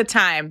 This is the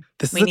time.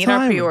 We need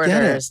our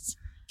pre-orders.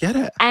 Get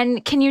it.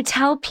 And can you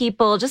tell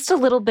people just a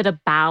little bit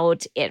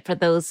about it for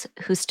those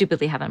who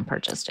stupidly haven't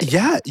purchased it?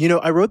 Yeah.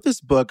 I wrote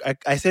this book.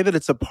 I say that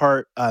it's a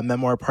part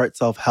memoir, part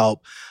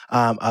self-help,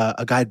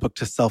 a guidebook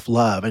to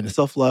self-love. And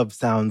self-love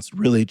sounds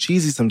really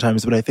cheesy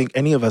sometimes, but I think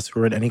any of us who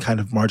are in any kind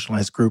of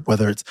marginalized group,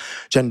 whether it's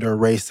gender,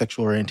 race,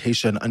 sexual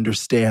orientation,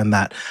 understand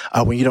that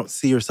when you don't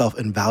see yourself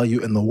in value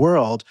in the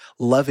world,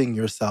 loving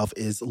yourself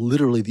is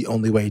literally the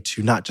only way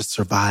to not just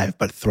survive,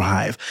 but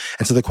thrive.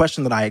 And so the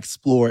question that I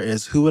explore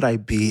is, who would I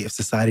be if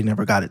society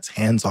never got its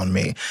hands on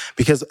me?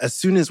 Because as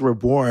soon as we're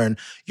born,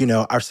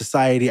 our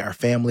society, our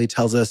family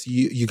tells us,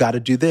 you got to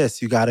do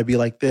this, you got to be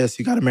like this,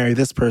 you got to marry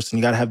this person,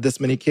 you got to have this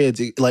many kids.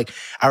 Like,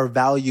 our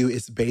value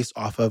is based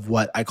off of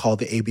what I call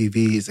the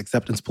ABVs,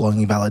 acceptance,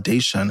 belonging,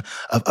 validation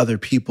of other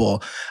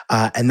people.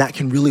 And that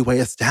can really weigh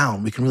us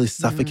down. We can really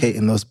suffocate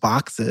in those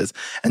boxes.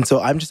 And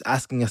so I'm just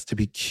asking us to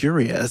be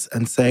curious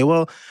and say,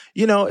 well,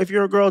 if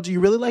you're a girl, do you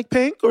really like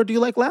pink or do you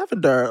like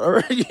lavender?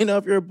 Or,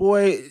 if you're a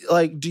boy,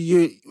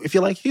 if you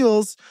like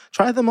heels,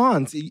 try them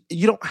on. So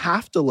you don't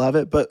have to love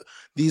it, but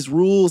these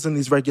rules and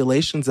these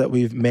regulations that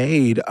we've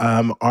made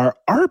are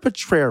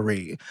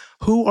arbitrary.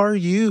 Who are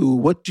you?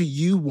 What do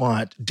you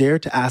want? Dare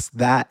to ask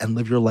that and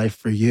live your life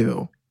for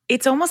you.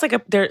 It's almost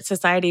like their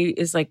society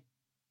is like,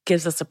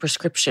 gives us a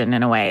prescription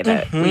in a way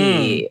that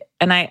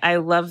and I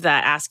love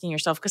that, asking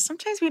yourself, because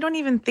sometimes we don't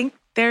even think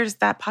there's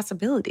that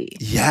possibility.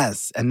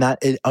 Yes. And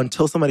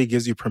until somebody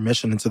gives you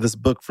permission. And so this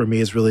book for me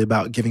is really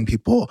about giving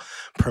people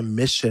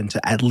permission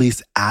to at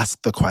least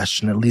ask the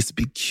question, at least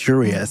be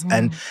curious,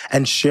 and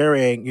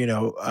sharing,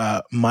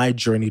 my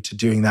journey to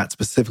doing that,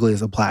 specifically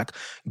as a Black,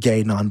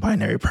 gay,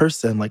 non-binary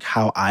person, like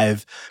how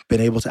I've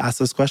been able to ask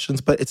those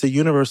questions. But it's a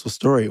universal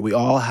story. We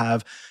all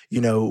have,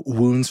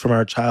 wounds from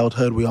our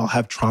childhood. We all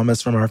have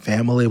traumas from our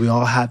family. We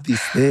all have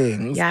these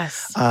things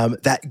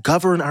that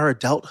govern our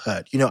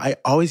adulthood. I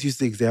always use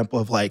the example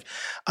of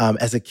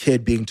as a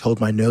kid being told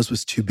my nose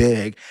was too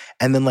big,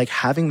 and then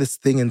having this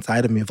thing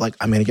inside of me of I'm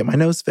going to get my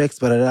nose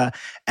fixed,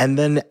 and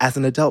then as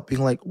an adult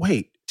being like,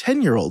 wait,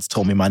 10-year-olds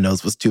told me my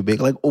nose was too big.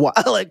 How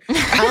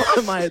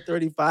am I at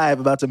 35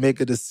 about to make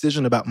a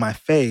decision about my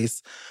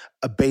face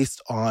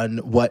based on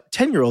what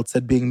 10-year-olds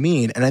said being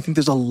mean? And I think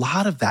there's a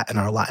lot of that in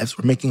our lives.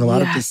 We're making a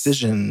lot of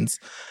decisions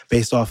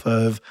based off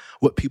of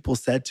what people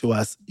said to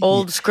us.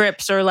 Old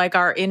scripts or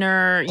our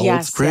inner...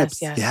 Old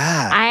scripts, yes.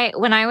 Yeah.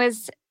 When I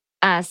was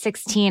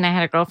 16, I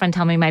had a girlfriend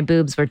tell me my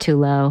boobs were too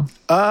low.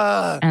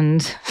 But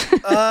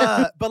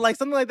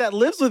something like that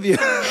lives with you.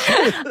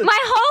 My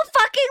whole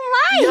fucking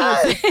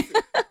life. Yes.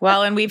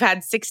 Well, and we've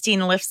had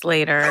 16 lifts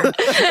later.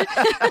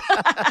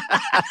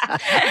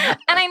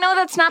 And I know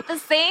that's not the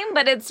same,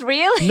 but it's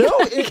really... No,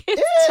 it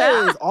is.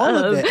 Tough. All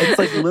of it.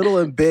 It's little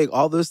and big.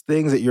 All those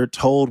things that you're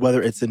told,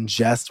 whether it's in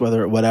jest,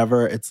 whether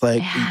whatever, it's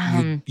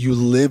you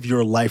live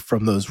your life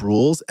from those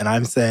rules. And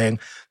I'm saying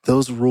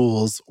those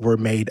rules were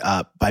made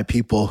up by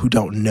people who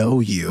don't know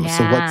you. Yeah.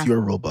 So what's your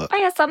rule book?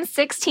 By some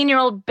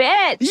 16-year-old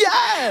bitch.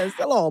 Yes.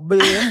 Hello,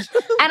 bitch.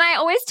 And I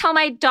always tell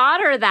my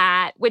daughter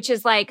that, which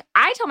is I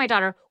tell my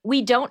daughter,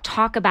 we don't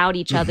talk about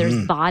each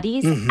other's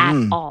bodies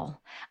at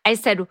all. I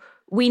said,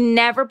 we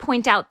never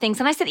point out things.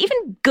 And I said,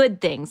 even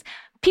good things.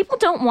 People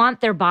don't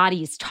want their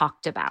bodies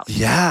talked about.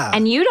 Yeah.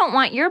 And you don't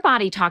want your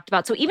body talked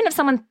about. So even if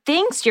someone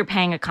thinks you're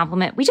paying a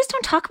compliment, we just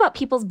don't talk about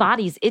people's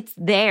bodies. It's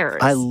theirs.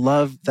 I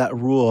love that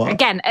rule.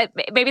 Again,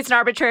 maybe it's an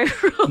arbitrary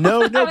rule.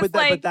 No, but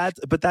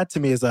that to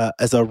me is a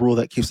rule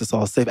that keeps us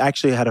all safe.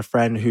 Actually, I had a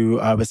friend who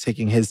was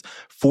taking his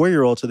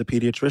 4-year-old to the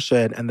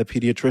pediatrician, and the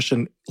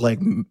pediatrician,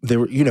 they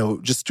were,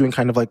 just doing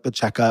kind of the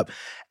checkup,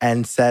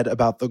 and said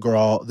about the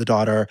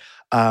daughter,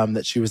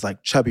 that she was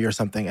chubby or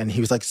something. And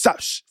he was like,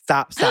 stop.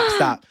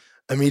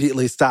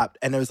 Immediately stopped.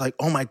 And I was like,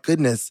 oh my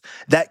goodness,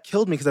 that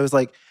killed me, because I was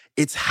like,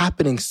 it's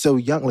happening so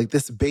young.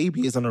 This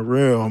baby is in a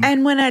room.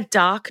 And when a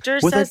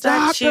doctor says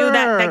that to you,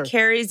 that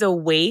carries a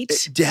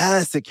weight.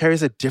 Yes, it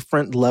carries a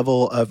different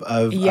level of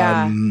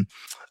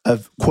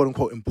quote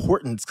unquote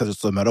importance, because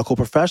it's a medical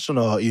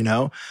professional,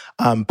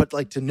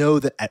 but to know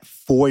that at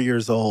 4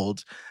 years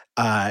old,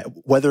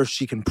 whether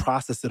she can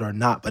process it or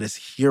not, but is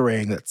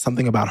hearing that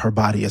something about her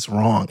body is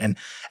wrong.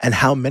 And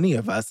how many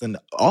of us, and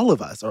all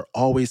of us, are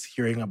always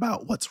hearing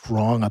about what's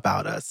wrong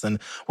about us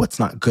and what's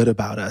not good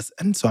about us.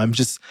 And so I'm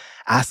just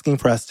asking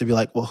for us to be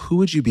well, who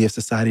would you be if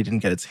society didn't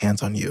get its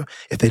hands on you?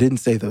 If they didn't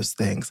say those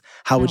things,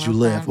 how would you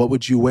live? What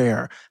would you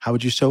wear? How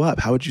would you show up?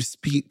 How would you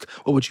speak?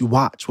 What would you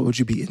watch? What would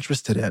you be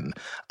interested in?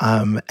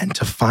 And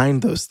to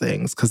find those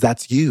things, because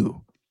that's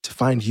you, to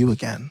find you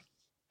again.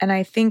 And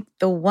I think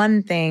the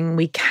one thing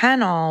we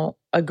can all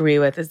agree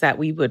with is that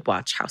we would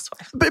watch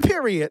Housewives. But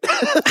period.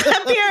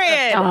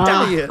 Period. At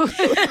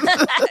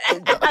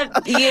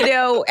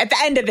the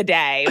end of the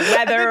day,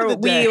 whether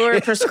we were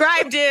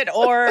prescribed it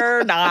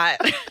or not.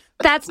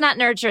 That's not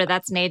nurture.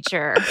 That's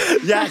nature.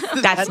 Yes.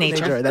 That's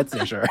nature. That's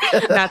nature.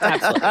 That's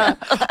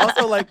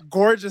absolutely. Also,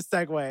 gorgeous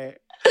segue.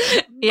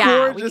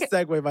 Gorgeous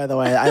segue, by the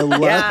way. I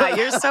love Yeah,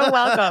 you're so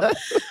welcome.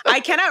 I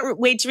cannot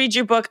wait to read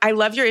your book. I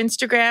love your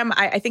Instagram.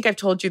 I think I've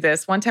told you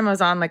this. One time I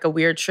was on like a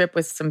weird trip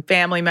with some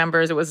family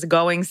members. It was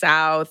going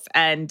south.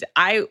 And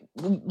I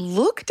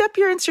looked up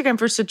your Instagram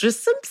for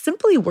just some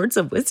simply words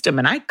of wisdom,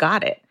 and I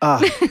got it.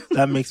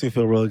 That makes me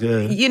feel real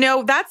good. You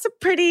know, that's a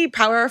pretty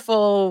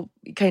powerful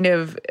kind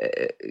of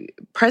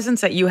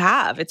presence that you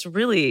have. It's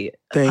really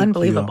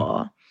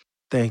unbelievable.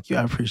 Thank you.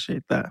 I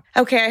appreciate that.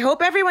 Okay, I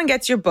hope everyone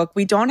gets your book.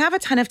 We don't have a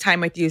ton of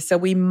time with you, so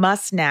we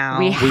must now.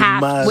 We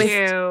have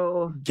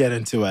to get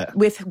into it.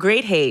 With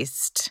great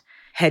haste,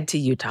 head to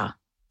Utah.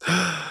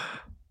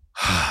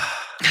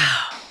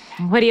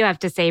 What do you have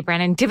to say,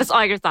 Brennan? Give us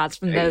all your thoughts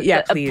from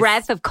the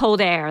breath of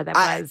cold air that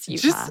was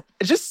Utah.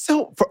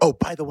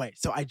 By the way,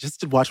 so I just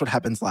did Watch What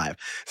Happens Live.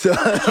 So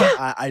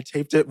I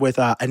taped it with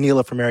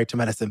Anila from Married to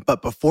Medicine.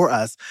 But before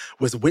us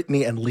was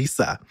Whitney and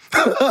Lisa.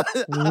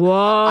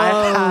 Whoa. I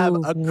have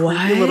a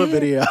creepy little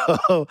video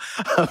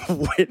of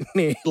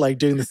Whitney like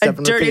doing the step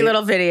and repeat. Dirty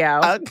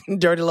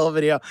little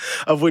video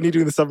of Whitney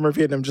doing the step and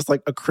repeat. And I'm just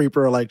like a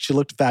creeper. Like she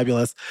looked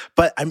fabulous.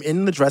 But I'm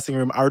in the dressing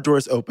room. Our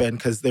doors open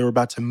because they were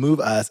about to move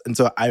us. And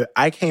so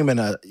I came in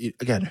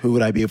again, who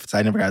would I be if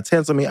I never got a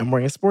chance on me? I'm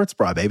wearing a sports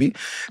bra, baby.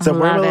 So I'm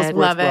wearing a little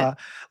sports bra.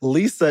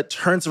 Lisa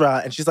turns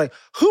around and she's like,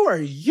 who are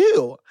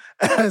you?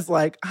 And I was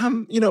like,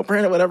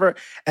 Brandon, whatever.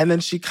 And then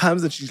she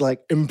comes and she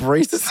like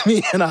embraces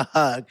me in a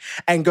hug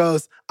and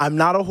goes, I'm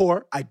not a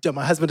whore.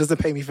 My husband doesn't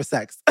pay me for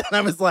sex. And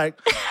I was like,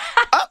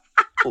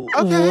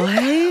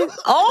 okay. What?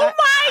 Oh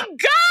my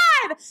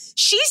God.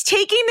 She's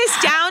taking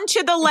this down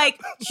to the like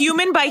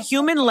human by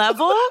human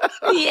level.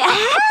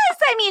 Yes.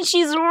 I mean,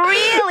 she's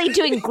really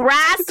doing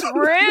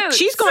grassroots.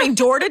 She's going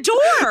door to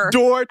door.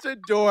 Door to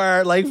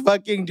door, like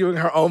fucking doing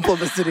her own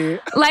publicity.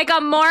 Like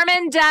a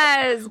Mormon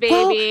does,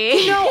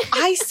 baby. Well,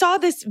 I saw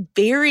this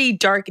very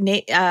dark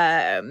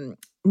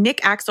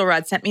Nick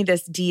Axelrod sent me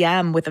this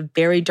DM with a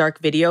very dark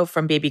video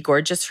from Baby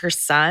Gorgeous, her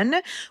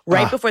son,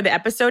 right before the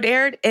episode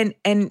aired. And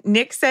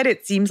Nick said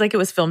it seems like it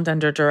was filmed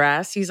under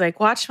duress. He's like,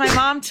 watch my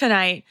mom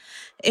tonight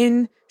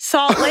in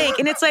Salt Lake.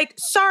 And it's like,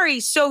 sorry,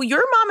 so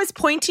your mom is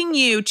pointing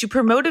you to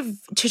promote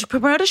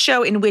a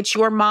show in which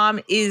your mom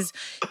is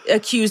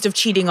accused of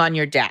cheating on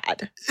your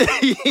dad.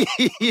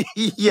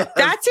 Yes.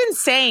 That's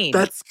insane.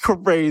 That's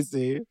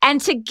crazy.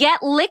 And to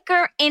get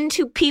liquor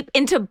into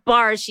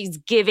bars, she's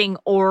giving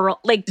oral.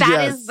 Like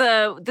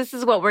this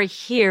is what we're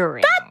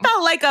hearing. That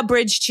felt like a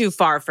bridge too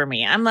far for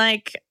me. I'm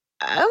like,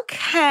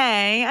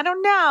 okay, I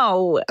don't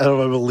know. I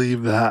don't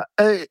believe that.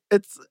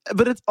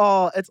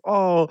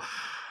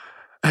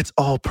 It's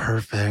all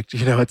perfect.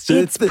 You know, it's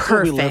perfect.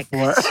 What we live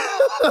for.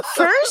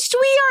 First,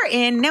 we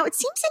are now it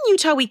seems in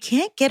Utah, we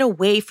can't get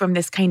away from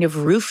this kind of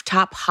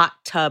rooftop hot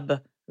tub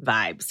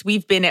vibes.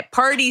 We've been at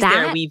parties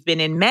there. We've been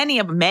in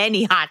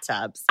many hot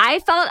tubs. I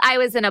felt I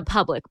was in a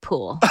public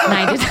pool.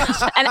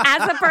 And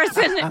as a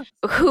person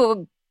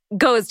who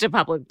goes to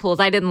public pools,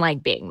 I didn't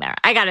like being there.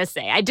 I gotta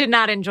say, I did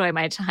not enjoy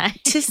my time.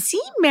 To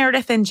see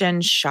Meredith and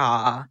Jen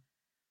Shah.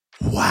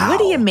 Wow. What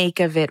do you make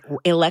of it?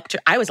 I thought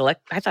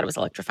it was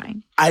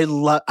electrifying. I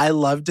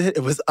loved it.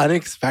 It was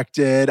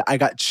unexpected. I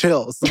got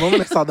chills. The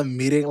moment I saw them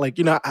meeting, like,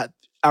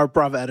 our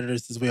Bravo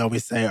editors, as we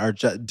always say,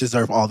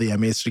 deserve all the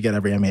Emmys to get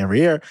every Emmy every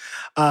year.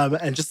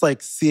 And just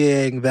like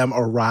seeing them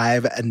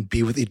arrive and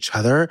be with each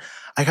other,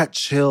 I got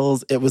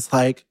chills. It was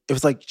like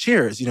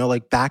Cheers,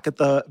 like back at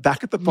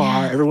the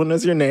bar, everyone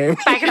knows your name.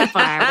 Back at the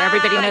bar, where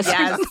everybody knows your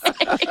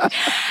name.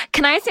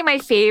 Can I say my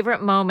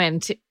favorite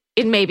moment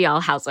in maybe all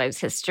Housewives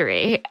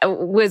history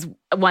was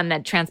one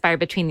that transpired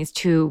between these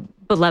two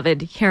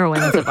beloved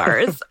heroines of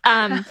ours,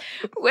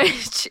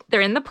 which they're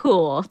in the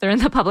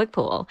public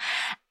pool.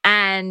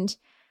 And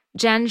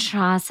Jen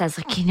Shah says,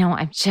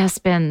 I've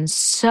just been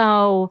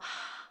so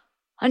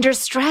under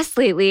stress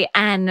lately.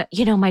 And,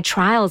 my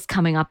trial's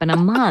coming up in a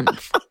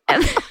month.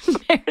 And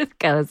Meredith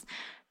goes,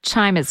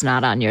 Chime is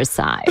not on your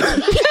side.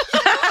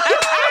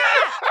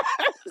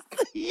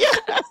 Yes.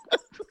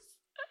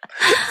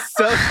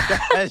 So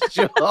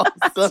casual.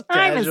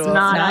 Time is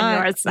not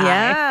on your side.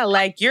 Yeah,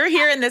 like you're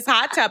here in this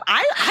hot tub.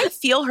 I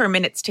feel her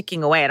minutes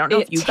ticking away. I don't know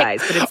if you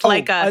guys, but it's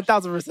like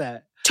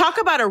 1,000%.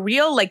 Talk about a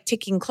real like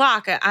ticking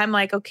clock. I'm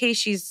like, okay,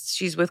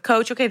 she's with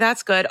Coach. Okay,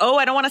 that's good. Oh,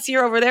 I don't want to see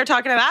her over there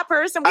talking to that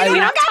person. We don't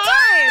got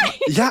time.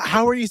 Yeah,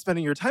 how are you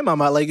spending your time,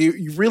 Mama? Like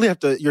you really have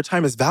to. Your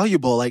time is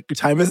valuable. Like your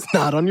time is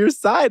not on your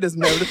side, as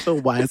Meredith so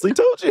wisely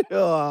told you.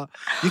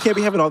 You can't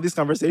be having all these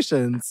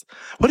conversations.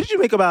 What did you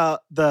make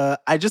about the?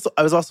 I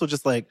was also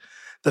just like.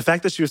 The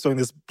fact that she was throwing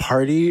this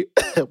party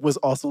was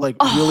also like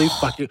really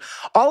fucking.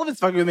 All of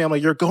it's fucking with me. I'm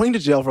like, you're going to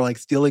jail for like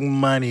stealing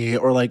money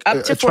or like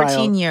up to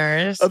 14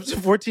 years. Up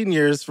to 14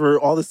 years for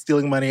all the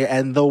stealing money,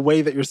 and the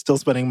way that you're still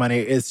spending money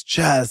is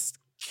just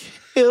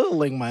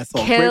killing my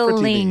soul.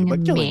 Killing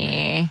me.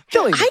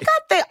 Killing me.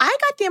 I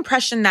got the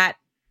impression that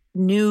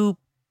new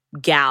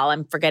gal,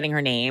 I'm forgetting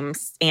her name,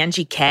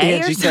 Angie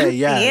K. Angie K.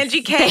 Yeah.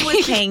 Angie K.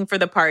 was paying for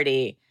the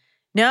party.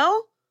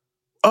 No.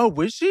 Oh,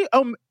 was she?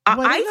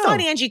 I thought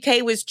Angie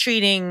K was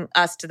treating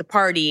us to the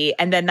party.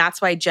 And then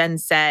that's why Jen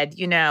said,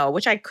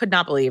 which I could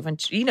not believe. And,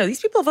 these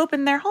people have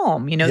opened their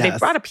home. They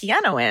brought a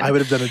piano in. I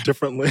would have done it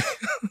differently.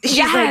 She's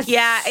like,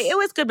 yeah, it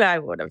was good, but I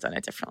would have done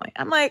it differently.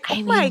 I'm like,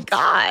 my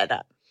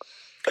God.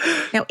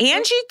 Now,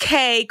 Angie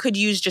K could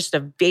use just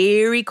a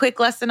very quick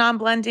lesson on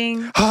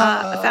blending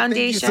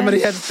foundation.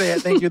 Somebody had to say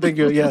it. Thank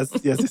you.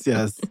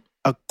 Yes.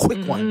 A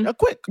quick one.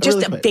 Just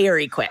really quick.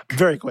 Very quick.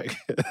 Very quick.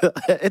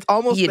 It's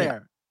almost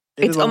there.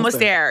 It's almost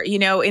there.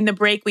 In the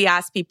break, we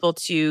asked people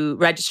to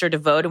register to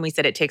vote, and we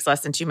said it takes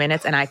less than 2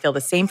 minutes. And I feel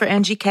the same for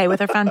Angie K with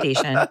her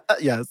foundation.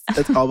 Yes,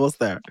 it's almost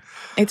there.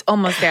 It's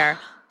almost there.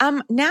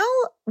 Now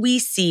we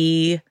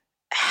see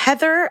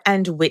Heather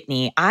and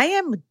Whitney. I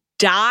am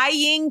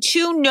dying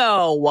to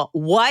know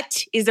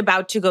what is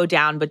about to go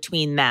down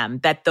between them,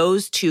 that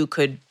those two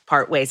could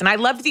part ways. And I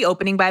loved the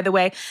opening, by the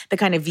way, the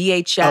kind of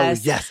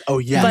VHS. Oh,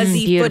 yes.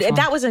 Fuzzy footage.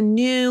 That was a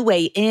new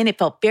way in. It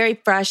felt very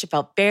fresh. It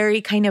felt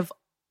very kind of,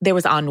 there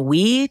was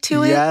ennui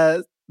to it.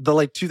 Yes.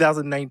 The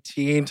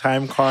 2019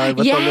 time card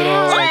with the little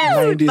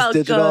 90s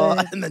digital.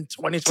 Good. And then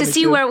 2022. To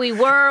see where we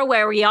were,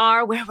 where we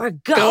are, where we're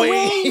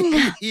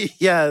going.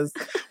 Yes.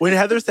 When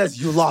Heather says,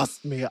 "You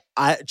lost me,"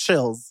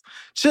 chills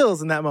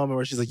in that moment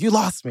where she's like, "You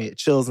lost me." It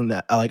chills in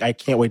that. I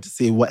can't wait to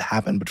see what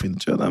happened between the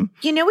two of them.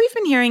 We've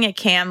been hearing at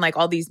Cannes,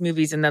 all these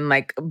movies, and then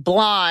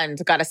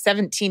Blonde got a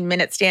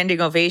 17-minute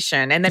standing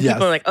ovation. And then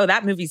people are like, "Oh,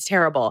 that movie's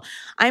terrible."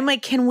 I'm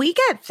like, can we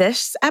get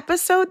this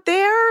episode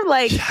there?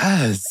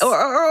 Yes.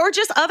 Or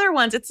just other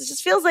ones. It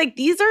just feels like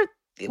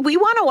we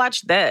want to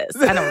watch this.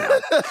 I don't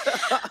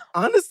know.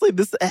 Honestly,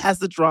 it has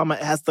the drama,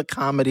 it has the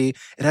comedy,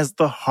 it has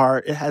the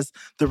heart, it has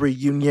the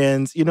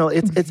reunions.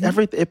 It's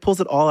everything. It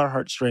pulls at all our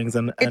heartstrings,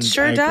 and it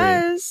sure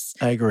does.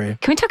 I agree.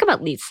 Can we talk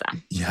about Lisa?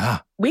 Yeah,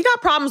 we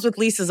got problems with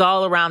Lisas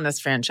all around this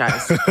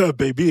franchise,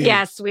 baby.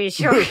 Yes, we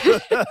sure.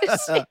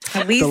 The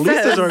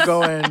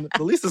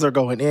Lisas are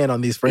going in on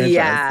these franchises.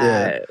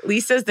 Yeah,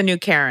 Lisa's the new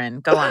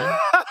Karen. Go on.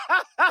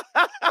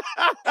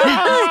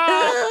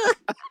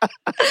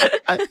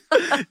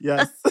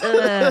 Yes.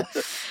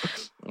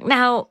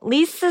 Now,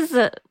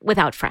 Lisa's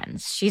without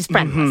friends. She's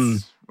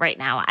friendless right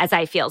now, as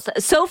I feel.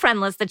 So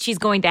friendless that she's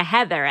going to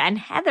Heather. And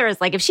Heather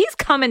is like, if she's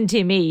coming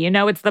to me,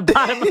 it's the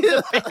bottom of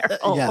the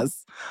barrel.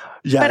 Yes.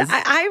 But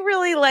I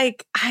really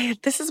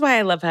this is why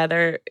I love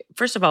Heather.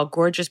 First of all,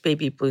 gorgeous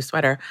baby blue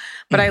sweater.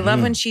 But I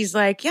love when she's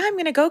like, yeah, I'm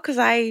going to go because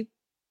I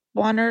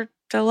want her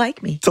to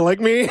like me. To like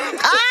me?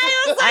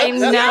 I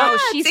know.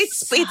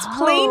 Yes, it's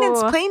plain.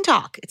 It's plain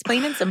talk. It's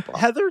plain and simple.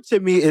 Heather, to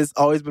me, has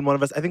always been one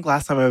of us. I think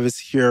last time I was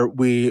here,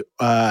 we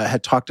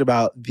had talked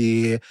about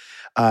the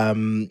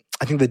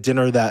the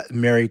dinner that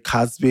Mary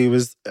Cosby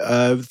was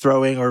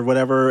throwing or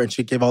whatever, and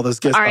she gave all those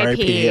gifts.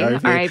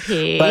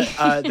 R.I.P.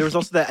 But there was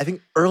also that, I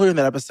think earlier in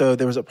that episode,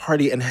 there was a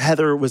party, and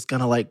Heather was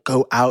going to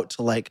go out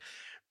to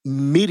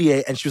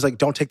mediate, and she was like,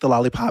 "Don't take the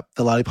lollipop,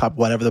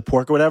 whatever, the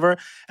pork or whatever." And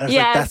I was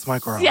like, "That's my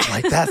girl."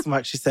 Yes. That's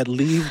my. She said,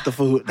 "Leave the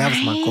food." That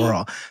was my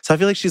girl. So I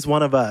feel like she's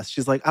one of us.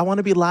 She's like, "I want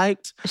to be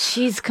liked."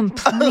 She's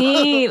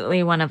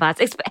completely one of us,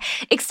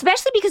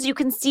 especially because you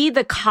can see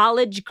the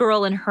college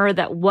girl in her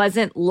that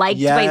wasn't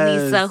liked by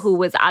Lisa, who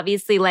was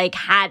obviously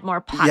had more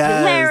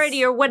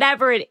popularity or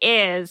whatever it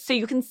is. So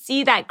you can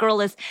see that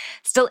girl is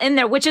still in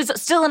there, which is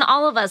still in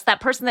all of us. That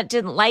person that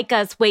didn't like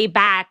us way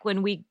back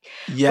when we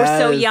were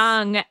so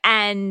young,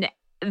 and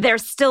they're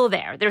still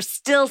there. There's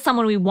still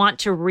someone we want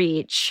to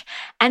reach.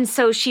 And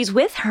so she's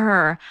with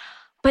her.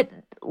 But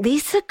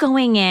Lisa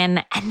going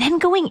in and then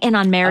going in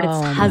on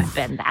Meredith's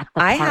husband at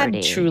the party.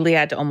 I truly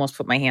had to almost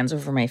put my hands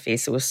over my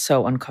face. It was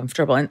so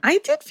uncomfortable. And I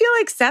did feel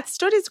like Seth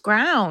stood his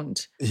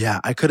ground.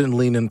 Yeah, I couldn't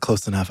lean in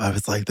close enough. I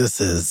was like,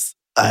 this is...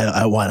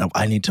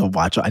 I need to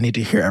watch it. I need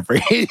to hear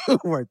every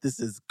word. This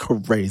is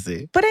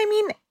crazy. But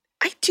I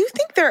do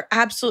think they're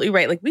absolutely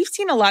right. We've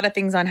seen a lot of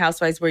things on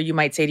Housewives where you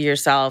might say to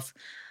yourself,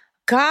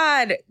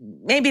 God,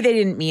 maybe they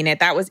didn't mean it.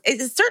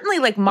 It's certainly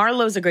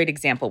Marlo's a great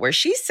example where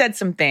she said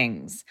some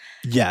things.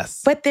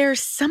 Yes. But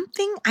there's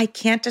something I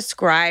can't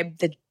describe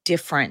the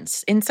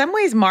difference. In some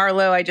ways,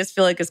 Marlo, I just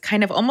feel is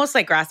kind of almost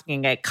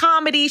grasping at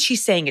comedy.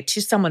 She's saying it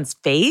to someone's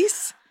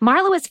face.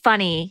 Marlo is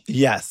funny.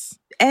 Yes.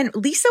 And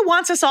Lisa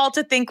wants us all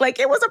to think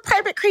it was a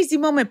private crazy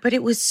moment, but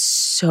it was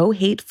so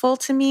hateful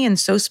to me and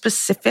so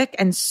specific.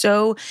 And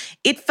so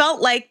it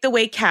felt like the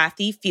way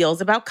Kathy feels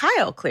about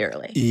Kyle,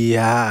 clearly.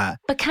 Yeah.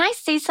 But can I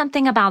say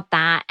something about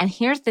that? And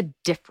here's the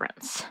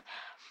difference.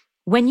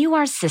 When you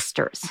are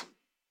sisters,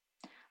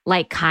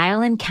 like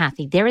Kyle and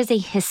Kathy, there is a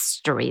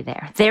history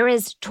there. There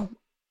is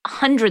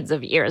hundreds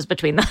of years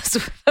between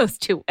those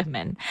two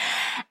women.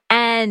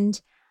 And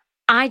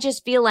I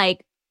just feel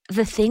like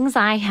the things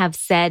I have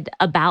said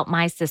about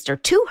my sister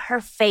to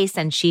her face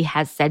and she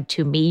has said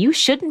to me, you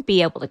shouldn't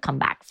be able to come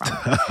back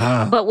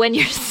from. But when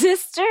you're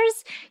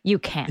sisters, you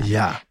can.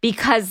 Yeah.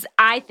 Because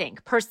I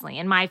think, personally,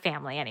 in my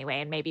family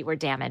anyway, and maybe we're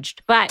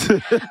damaged, but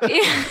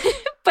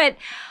but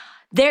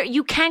there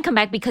you can come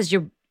back because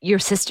you're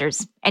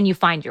sisters and you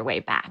find your way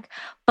back.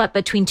 But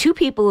between two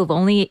people who've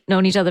only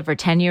known each other for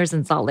 10 years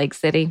in Salt Lake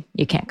City,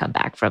 you can't come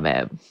back from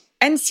it.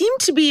 And seem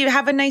to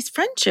have a nice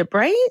friendship,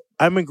 right?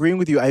 I'm agreeing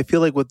with you. I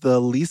feel like with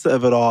the Lisa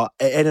of it all,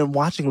 and in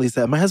watching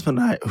Lisa, my husband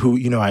and I, who,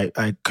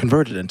 I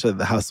converted into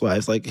the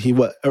Housewives, thank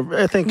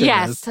goodness.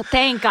 Yes,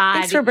 thank God.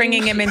 Thanks for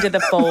bringing him into the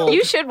fold.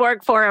 You should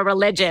work for a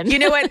religion. You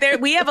know what?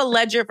 We have a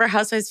ledger for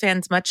Housewives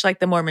fans, much like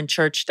the Mormon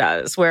Church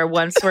does, where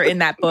once we're in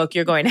that book,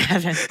 you're going to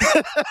heaven.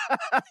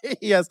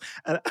 Yes.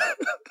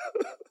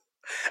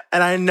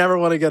 And I never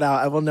want to get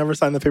out. I will never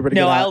sign the paper to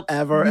get out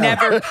ever.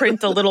 Never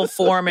print a little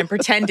form and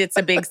pretend it's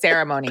a big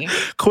ceremony.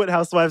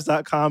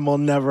 QuitHousewives.com will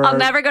never. I'll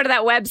never go to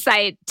that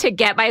website to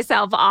get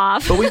myself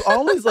off. But we've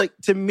always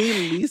to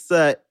me,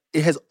 Lisa,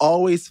 it has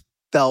always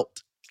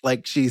felt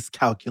like she's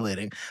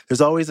calculating. There's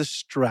always a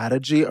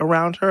strategy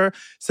around her.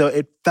 So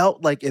it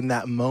felt like in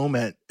that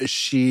moment,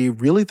 she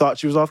really thought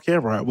she was off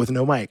camera with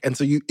no mic. And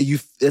so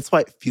it's why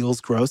it feels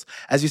gross.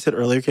 As you said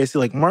earlier, Casey,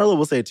 Marlo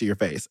will say it to your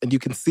face. And you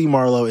can see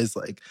Marlo is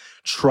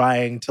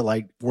trying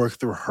to work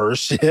through her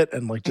shit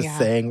and just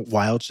saying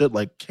wild shit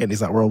like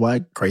Candy's Not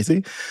Worldwide,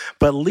 crazy.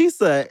 But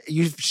Lisa,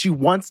 she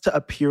wants to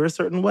appear a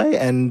certain way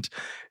and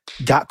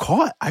got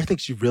caught. I think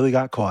she really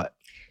got caught.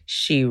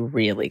 She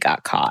really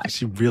got caught.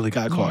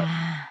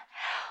 Yeah.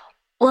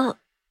 Well,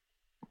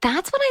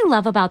 that's what I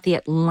love about the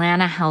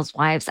Atlanta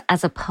Housewives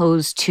as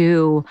opposed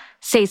to,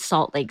 say,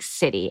 Salt Lake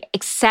City,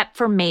 except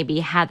for maybe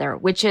Heather,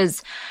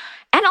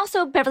 and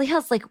also Beverly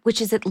Hills, which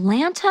is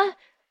Atlanta.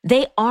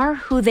 They are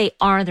who they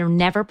are. They're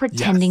never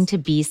pretending to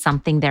be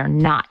something they're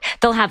not.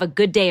 They'll have a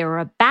good day or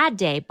a bad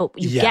day, but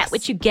you get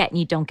what you get and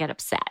you don't get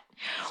upset.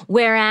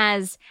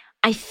 Whereas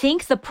I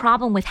think the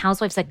problem with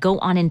housewives that go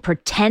on and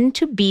pretend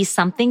to be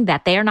something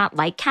that they are not,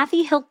 like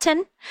Kathy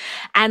Hilton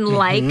and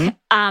like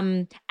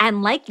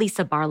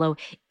Lisa Barlow,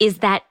 is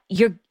that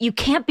you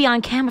can't be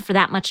on camera for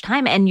that much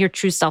time and your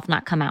true self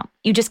not come out.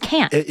 You just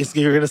can't.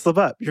 You're gonna slip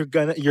up. You're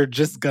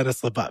just gonna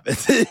slip up.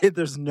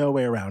 There's no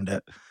way around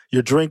it.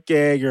 You're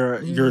drinking,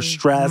 you're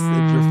stressed,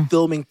 you're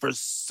filming for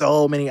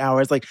so many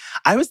hours.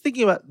 I was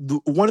thinking about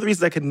one of the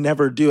reasons I could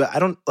never do it. I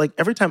don't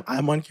every time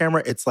I'm on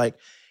camera, it's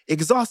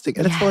exhausting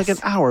and it's for an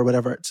hour or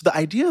whatever. So the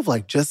idea of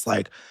just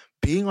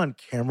being on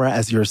camera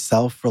as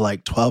yourself for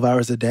 12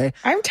 hours a day.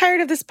 I'm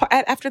tired of this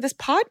after this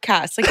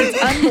podcast.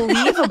 It's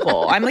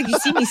unbelievable. I'm you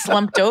see me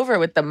slumped over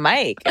with the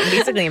mic. I'm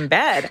basically in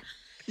bed.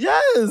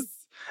 Yes.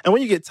 And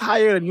when you get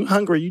tired and you're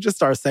hungry, you just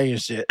start saying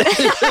shit.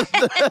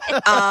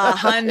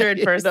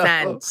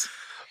 100%.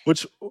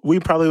 Which we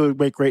probably would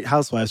make great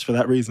housewives for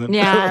that reason.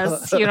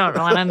 Yes. You don't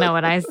want to know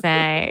what I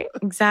say.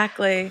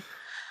 Exactly.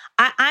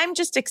 I'm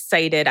just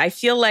excited. I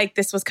feel like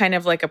this was kind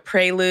of a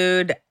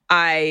prelude.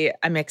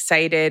 I'm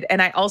excited.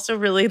 And I also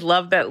really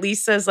love that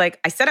Lisa's I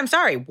said, I'm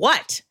sorry.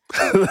 What?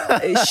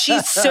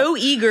 She's so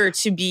eager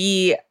to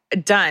be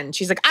done.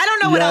 She's I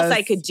don't know what else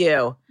I could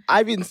do.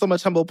 I've eaten so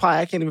much humble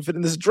pie, I can't even fit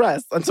in this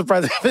dress. I'm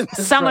surprised I fit in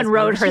this Someone dress.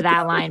 wrote her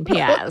that line,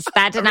 P.S.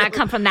 That did not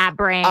come from that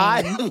brain.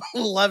 I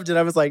loved it.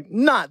 I was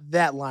not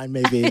that line,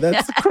 maybe.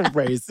 That's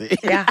crazy.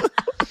 Yeah.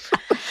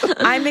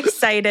 I'm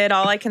excited.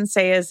 All I can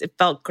say is it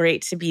felt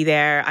great to be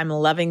there. I'm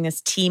loving this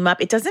team up.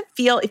 It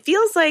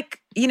feels like,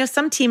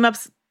 some team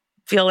ups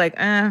feel all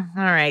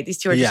right, these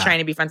two are just trying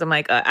to be friends. I'm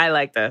I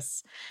like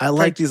this. I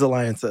like these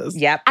alliances.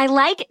 Yep.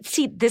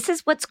 See, this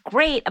is what's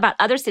great about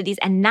other cities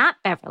and not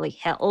Beverly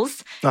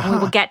Hills. And we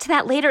will get to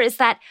that later, is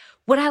that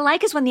what I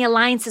like is when the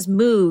alliances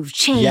move,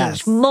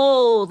 change,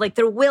 mold,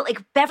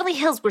 Beverly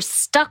Hills, we're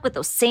stuck with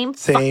those same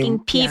fucking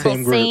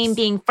people, same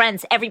being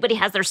friends. Everybody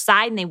has their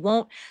side and they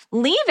won't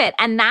leave it.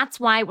 And that's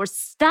why we're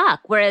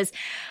stuck. Whereas,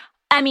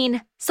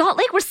 Salt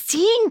Lake, we're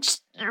seeing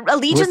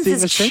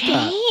allegiances change.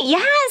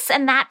 Yes,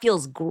 and that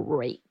feels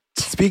great.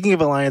 Speaking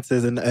of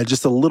alliances, and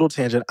just a little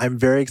tangent, I'm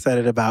very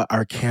excited about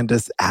our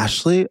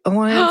Candace-Ashley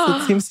alliance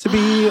that seems to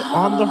be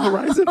on the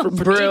horizon for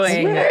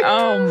brewing.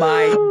 Oh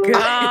my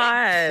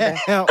God.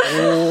 Can't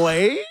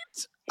wait.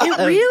 It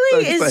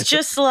really is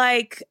just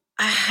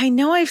I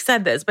know I've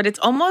said this, but it's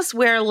almost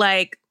where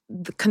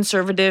the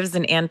conservatives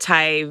and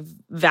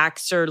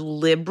anti-vaxxer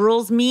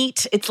liberals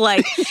meet. It's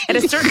at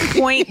a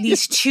certain point,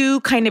 these two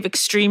kind of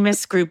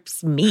extremist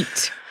groups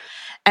meet.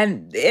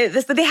 And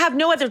they have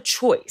no other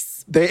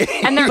choice but to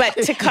come in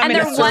a circle. And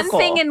their one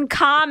thing in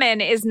common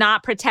is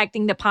not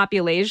protecting the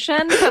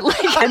population.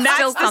 But and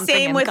that's the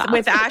same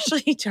with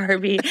Ashley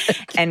Darby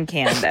and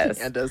Candace.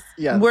 Candace,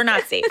 yes. We're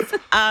not safe.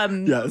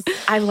 Yes.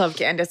 I love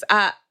Candace.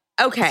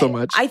 Okay. So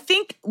much. I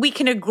think we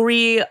can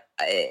agree,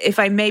 if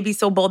I may be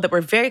so bold, that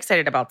we're very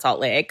excited about Salt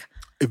Lake.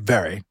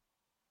 Very.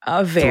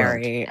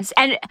 Very.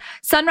 And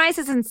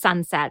sunrises and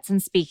sunsets.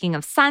 And speaking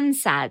of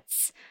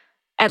sunsets,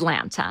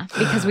 Atlanta,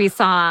 because we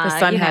saw the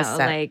sun has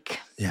set.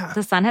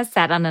 The sun has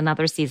set on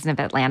another season of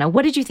Atlanta.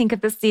 What did you think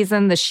of this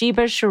season? The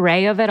Sheba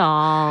Sheree of it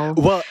all.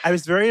 Well, I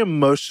was very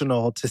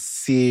emotional to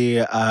see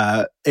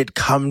it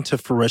come to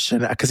fruition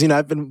because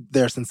I've been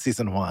there since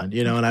season 1,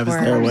 and I was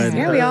there when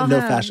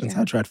No Fashion's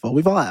How Dreadful.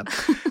 We've all have.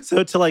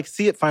 So to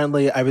see it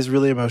finally, I was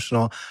really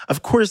emotional.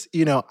 Of course,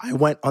 I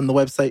went on the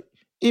website.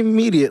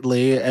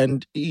 immediately.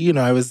 And,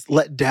 I was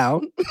let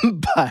down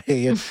by...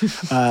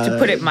 to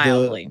put it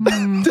mildly.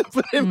 To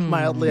put it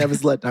mildly, I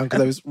was let down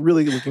because I was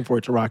really looking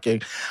forward to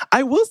Rocking.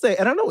 I will say,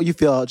 and I don't know what you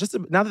feel, just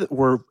now that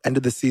we're end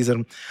of the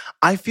season,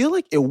 I feel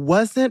like it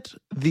wasn't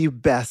the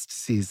best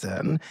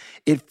season.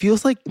 It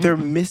feels like they're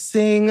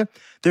missing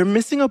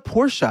a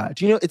Portia.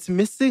 Do you know, it's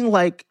missing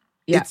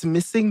it's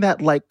missing that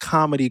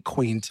comedy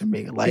queen to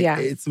me.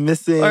 It's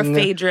missing... Or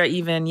Phaedra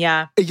even,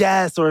 yeah.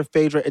 Yes, or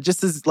Phaedra. It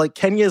just is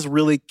Kenya is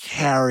really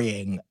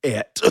carrying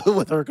it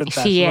with her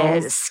confessionals. She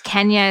is.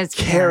 Kenya is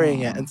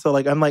carrying it. And so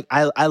I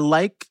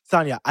like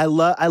Sanya. I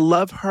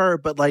love her,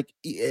 but I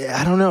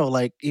don't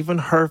know, even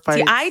her fights...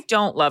 See, I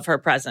don't love her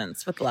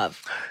presence with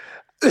Love.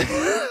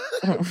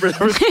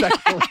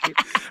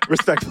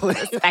 Respectfully.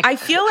 I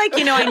feel like,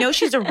 I know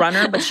she's a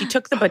runner, but she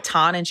took the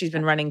baton and she's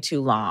been running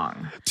too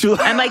long.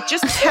 I'm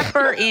just pep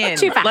her in.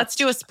 Too fast. Let's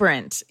do a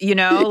sprint, she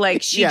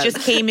just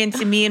came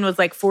into me and was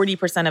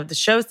 40% of the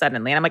show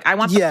suddenly. And I'm I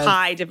want the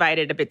pie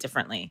divided a bit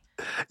differently.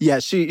 Yeah,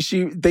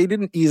 they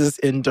didn't ease us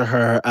into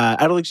her.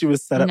 I don't think she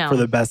was set up for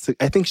the best.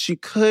 I think she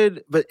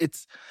could, but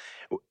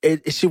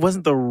she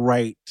wasn't the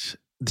right...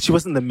 She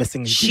wasn't the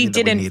missing ingredient.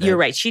 She didn't, you're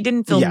right. She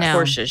didn't fill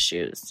Portia's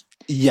shoes.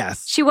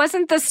 Yes. She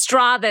wasn't the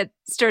straw that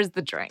stirs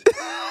the drink.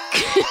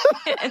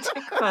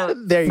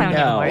 There you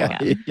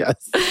go.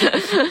 Yes.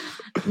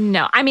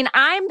 No,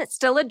 I'm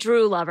still a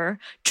Drew lover.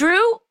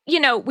 Drew,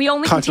 we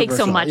only can take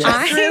so much. Yes.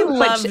 I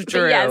love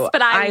Drew. Yes,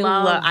 but I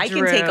love Drew. I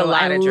can take a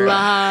lot of Drew.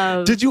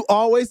 Did you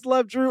always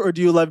love Drew, or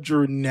do you love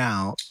Drew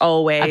now?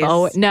 Always. I've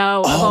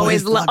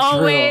always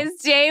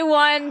day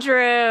one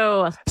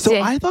Drew. So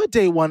I thought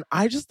day one,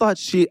 I thought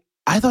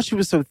she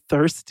was so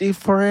thirsty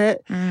for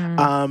it.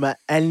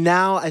 And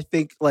now I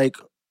think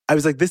I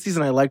was this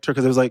season I liked her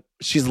because I was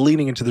she's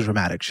leaning into the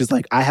dramatic. She's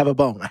I have a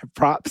bone. I have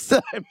props.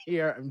 I'm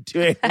here. I'm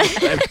doing what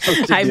I'm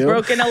supposed to do. I've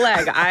broken a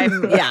leg.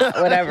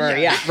 Whatever.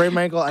 Yeah. Sprained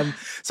my ankle.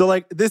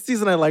 So this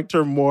season I liked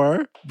her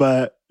more,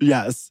 but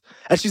yes.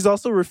 And she's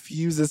also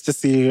refuses to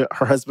see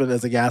her husband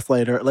as a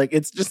gaslighter.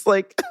 It's just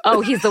oh,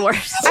 he's the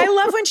worst. I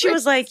love when she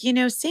was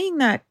seeing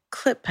that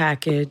clip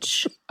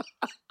package,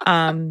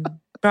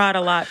 brought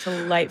a lot to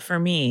light for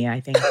me, I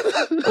think.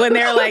 When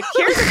they're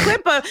here's a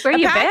clip of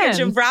a package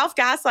of Ralph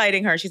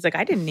gaslighting her. She's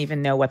I didn't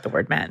even know what the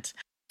word meant.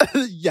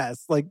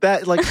 Yes,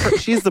 that.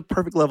 She's the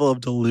perfect level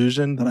of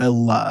delusion that I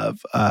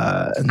love.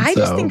 I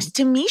just think,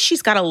 to me,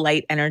 she's got a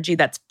light energy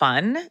that's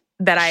fun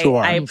that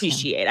I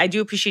appreciate. I do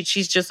appreciate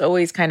she's just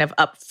always kind of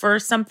up for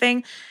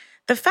something.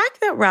 The fact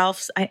that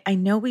Ralph's, I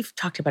know we've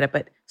talked about it,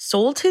 but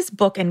sold his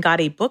book and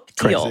got a book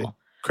deal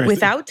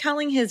without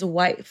telling his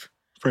wife.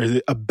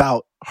 Crazy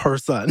about her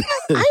son.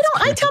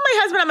 I tell my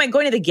husband I'm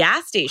going to the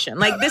gas station.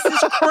 This is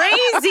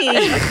crazy.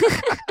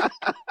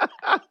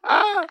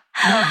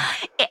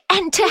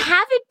 And to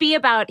have it be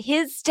about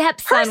his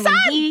stepson when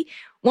he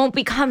won't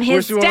become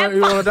his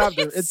stepfather.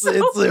 It's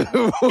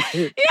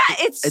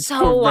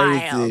so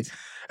wild.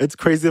 It's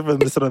crazy for them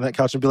to sit on that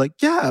couch and be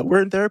yeah,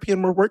 we're in therapy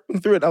and we're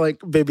working through it. I'm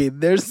baby,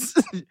 there's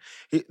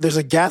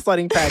a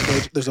gaslighting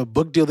package. There's a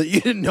book deal that you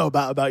didn't know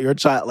about your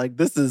child.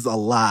 This is a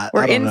lot.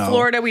 We're in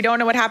Florida. We don't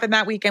know what happened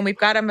that weekend. We've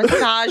got a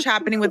massage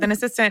happening with an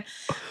assistant.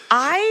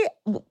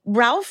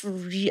 Ralph,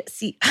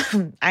 see,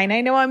 and I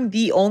know I'm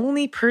the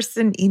only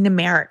person in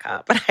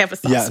America, but I have a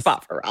soft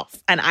spot for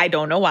Ralph. And I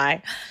don't know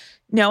why.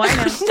 No, I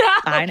know.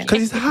 I know. Because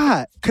he's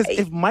hot. Because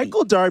if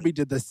Michael Darby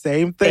did the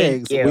same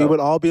things, we would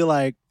all be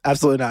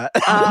absolutely not.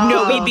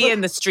 No, we'd be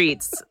in the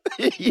streets.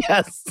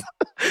 Yes.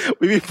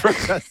 We'd be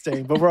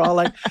protesting. But we're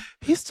all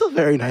he's still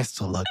very nice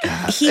to look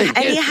at. He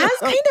has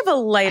kind of a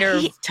lighter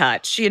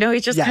touch.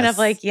 He's just kind of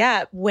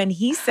when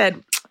he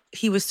said...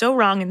 He was so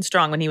wrong and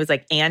strong when he was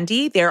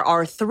Andy, there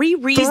are 3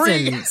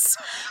 reasons.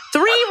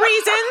 3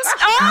 reasons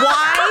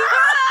why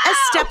a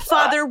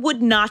stepfather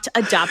would not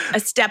adopt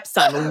a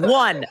stepson.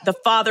 1, the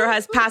father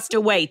has passed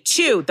away.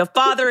 2, the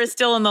father is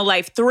still in the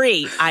life.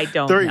 3, I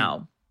don't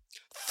know.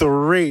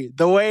 3.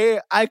 The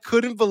way I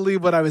couldn't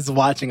believe what I was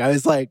watching. I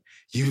was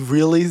you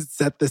really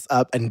set this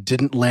up and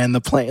didn't land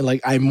the plane.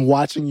 I'm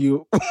watching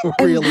you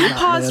really not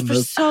paused for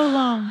so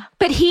long.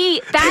 But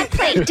that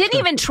plane didn't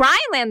even try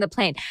and land the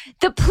plane.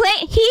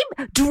 He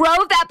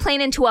drove that plane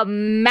into a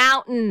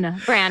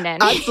mountain, Brandon.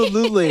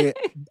 Absolutely.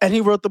 And he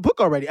wrote the book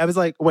already. I was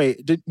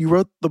wait, you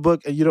wrote the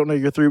book and you don't know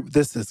your 3?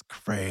 This is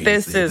crazy.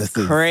 This is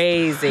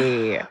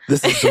crazy.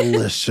 This is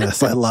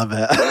delicious. I love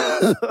it.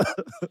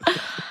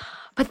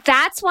 But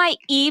that's why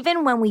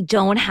even when we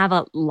don't have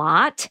a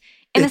lot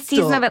in a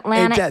season of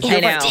Atlanta, it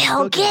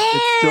still gives.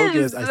 It still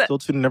gives. I still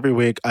tune in every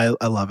week. I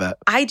love it.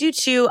 I do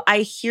too. I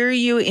hear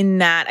you in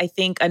that. I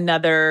think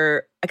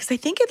because I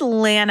think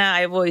Atlanta,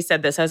 I've always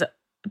said this, has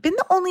been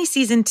the only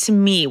season to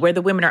me where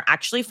the women are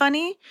actually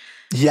funny.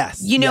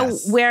 Yes.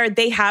 Where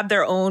they have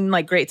their own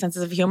great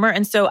senses of humor.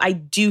 And so I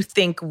do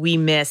think we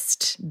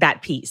missed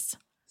that piece.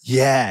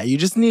 Yeah. It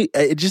just needs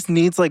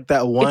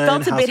that one. It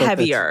felt a bit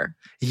heavier.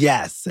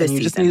 Yes. And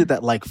you just needed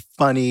that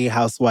funny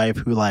housewife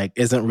who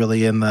isn't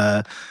really in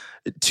the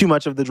too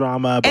much of the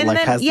drama, but like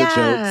has the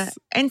jokes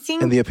and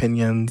seeing and the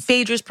opinions.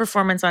 Phaedra's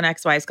performance on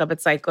Ex-Wives Club,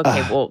 it's like,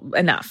 okay, well,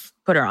 enough.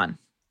 Put her on.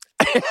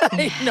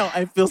 No,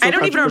 I feel so I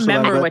don't even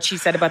remember what she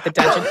said about the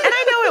dungeon. And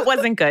I know it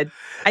wasn't good.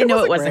 I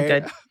know it wasn't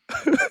good.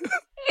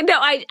 No,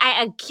 I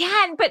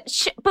again,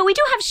 but we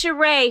do have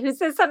Sheree who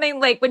says something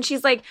like when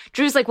she's like,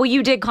 Drew's like, well,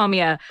 you did call me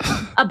a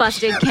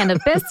busted can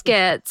of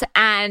biscuits.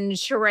 And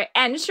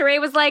Sheree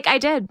was like, I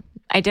did.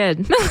 Like,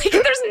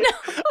 there's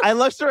no. I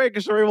love Sheree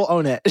because Sheree will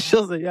own it.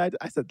 She'll say, yeah,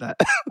 I said that.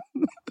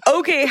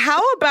 Okay,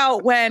 how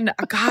about when,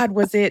 God,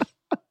 was it?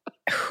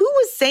 Who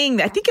was saying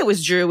that? I think it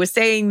was Drew was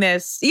saying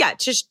this. Yeah,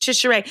 to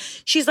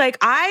Sheree. She's like,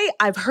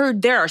 I've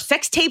heard there are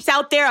sex tapes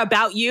out there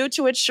about you,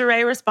 to which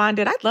Sheree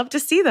responded, I'd love to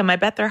see them. I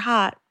bet they're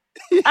hot.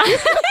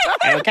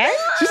 Okay.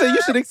 She said,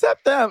 you should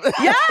accept them.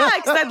 Yeah,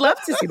 because I'd love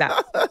to see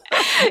that.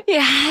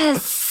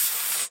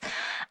 Yes.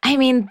 I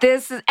mean,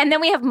 and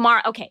then we have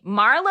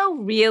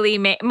Marlo really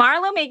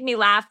Marlo made me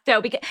laugh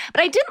though, but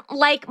I didn't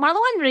like Marlo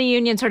on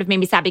Reunion sort of made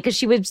me sad because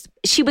she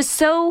was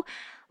so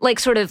like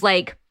sort of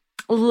like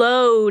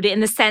load in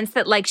the sense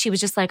that like she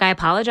was just like, I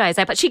apologize.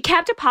 But she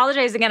kept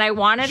apologizing and I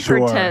wanted her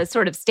to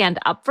sort of stand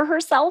up for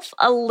herself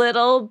a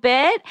little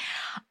bit.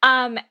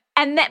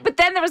 But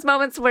then there was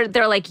moments where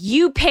they're like,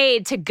 you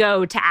paid to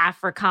go to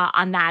Africa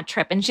on that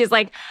trip. And she's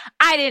like,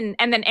 I didn't.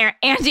 And then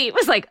Andy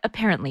was like,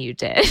 apparently you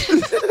did.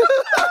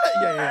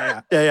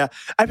 Yeah.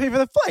 I paid for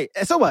the flight.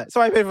 So what?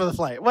 So I paid for the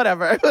flight.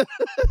 Whatever.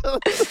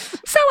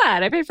 So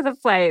what? I paid for the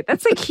flight.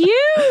 That's like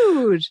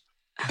huge.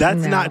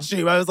 That's not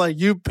cheap. I was like,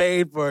 you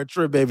paid for a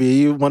trip, baby.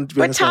 You wanted to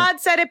be. But Todd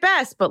said it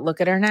best. But look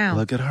at her now.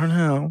 Look at her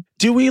now.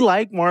 Do we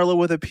like Marlo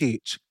with a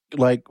peach?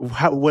 Like,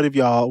 what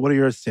are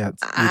your stance?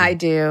 I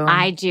do.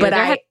 But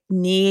I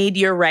need,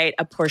 you're right,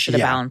 a Portia to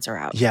balance her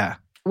out. Yeah.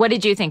 What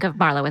did you think of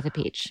Marlo with a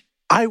peach?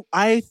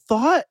 I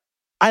thought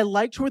I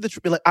liked her with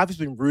the like. I've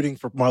been rooting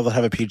for Marlo to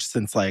have a peach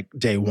since like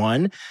day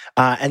one,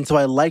 and so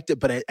I liked it.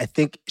 But I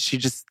think she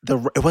just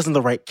it wasn't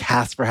the right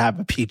cast for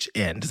having a peach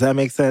in. Does that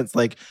make sense?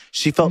 Like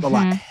she felt a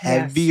lot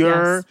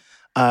heavier.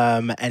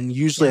 Yes. And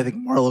usually I think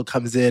Marlo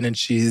comes in and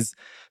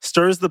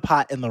stirs the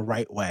pot in the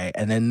right way.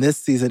 And in this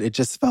season, it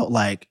just felt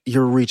like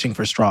you're reaching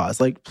for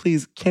straws. Like,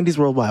 please, Candy's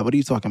Worldwide. What are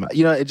you talking about?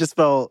 You know, it just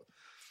felt.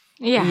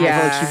 Yeah. I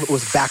felt like she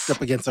was backed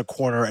up against a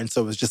corner and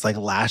so it was just like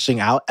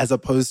lashing out as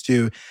opposed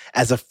to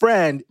as a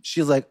friend,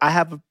 she's like, I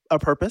have a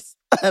purpose,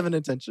 I have an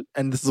intention,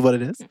 and this is what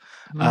it is. So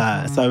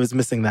I was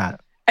missing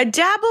that.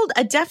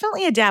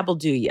 Definitely a dabble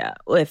do ya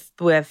with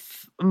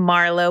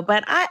Marlo,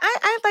 but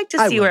I'd like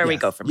to see where we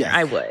go from here.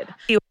 I would.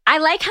 I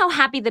like how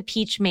happy the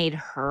peach made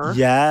her.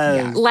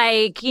 Yes.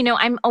 Like, you know,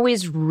 I'm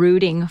always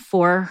rooting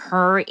for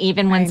her,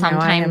 even when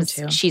sometimes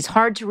she's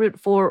hard to root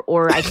for,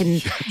 or I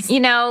can, you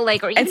know,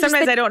 like, or and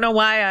sometimes I don't know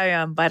why I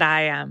am, but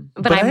I am.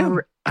 But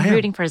I'm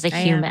rooting for her as a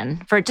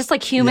human. For just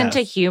like human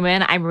to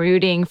human, I'm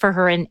rooting for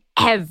her in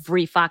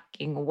every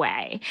fucking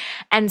way.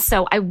 And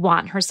so I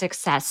want her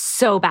success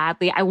so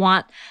badly. I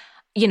want,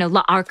 you know,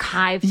 the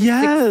archive to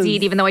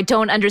succeed, even though I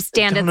don't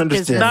understand its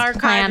business plan. The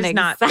archive is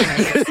not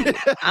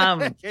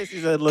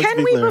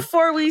Can we,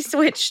 before we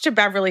switch to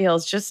Beverly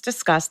Hills, just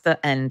discuss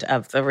the end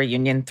of the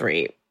Reunion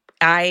 3?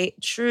 I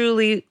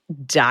truly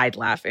died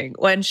laughing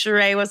when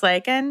Sheree was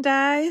like, and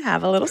I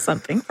have a little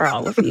something for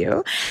all of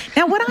you.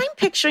 Now, what I'm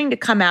picturing to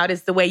come out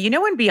is the way, you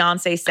know, when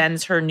Beyonce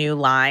sends her new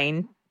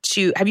line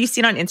to, have you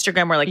seen on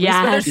Instagram where like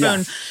Reese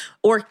Witherspoon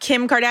or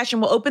Kim Kardashian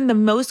will open the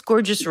most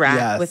gorgeous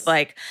rack with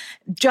like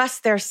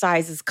just their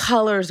sizes,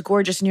 colors,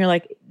 gorgeous. And you're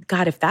like,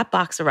 God, if that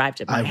box arrived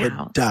at my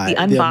house, would die. The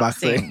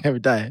unboxing I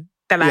would die.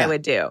 That I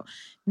would do.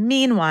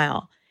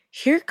 Meanwhile,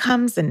 here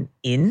comes an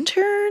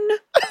intern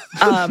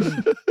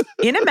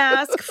in a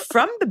mask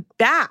from the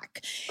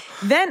back.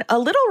 Then a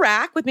little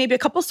rack with maybe a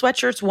couple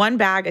sweatshirts, one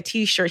bag, a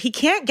t-shirt. He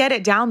can't get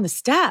it down the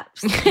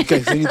steps.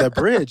 Okay, so you need that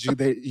bridge. You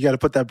got to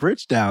put that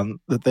bridge down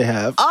that they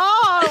have.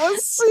 Oh,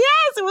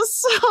 it was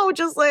so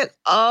just like,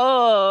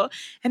 oh.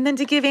 And then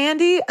to give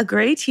Andy a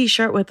gray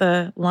t-shirt with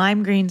a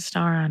lime green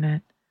star on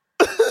it.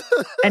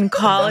 And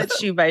call it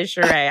Shoe by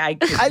Sheree. I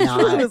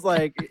truly was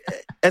like,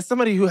 as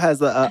somebody who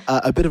has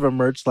a bit of a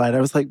merch line, I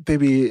was like,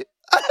 baby.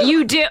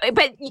 You do,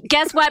 but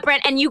guess what,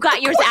 Brent? And you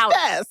got yours out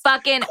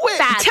fucking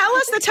fast. Tell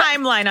us the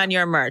timeline on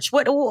your merch.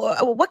 What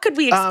could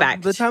we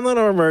expect? The timeline on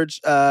our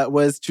merch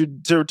was to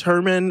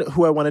determine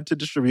who I wanted to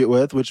distribute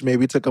with, which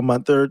maybe took a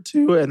month or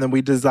two, and then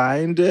we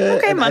designed it.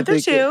 Okay, a month or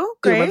two.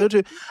 Great. A month or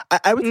two.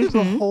 I would say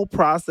the whole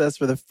process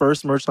for the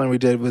first merch line we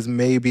did was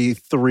maybe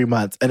 3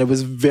 months, and it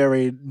was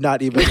very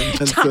not even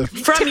intensive.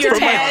 From your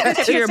head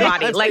to your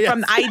body, like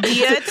from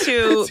idea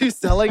to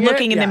selling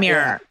looking in the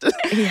mirror.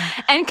 Yeah.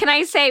 And can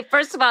I say,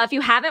 first of all, if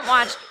you haven't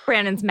watched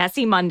Brandon's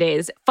Messy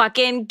Mondays,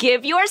 fucking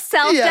give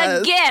yourself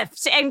a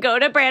gift and go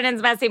to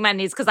Brandon's Messy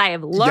Mondays, because I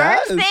have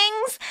learned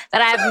things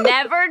that I have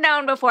never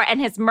known before.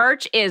 And his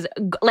merch is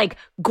like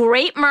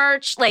great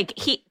merch. Like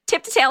he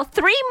tip to tail,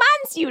 3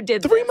 months you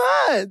did 3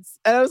 months.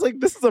 And I was like,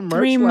 this is a merch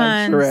 3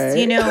 months, Sheree.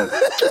 you know.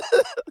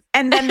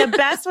 And then the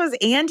best was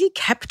Andy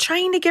kept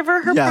trying to give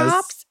her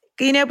props.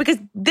 because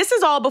this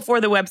is all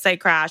before the website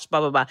crash, blah,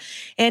 blah, blah.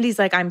 Andy's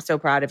like, I'm so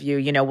proud of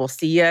you. We'll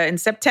see you in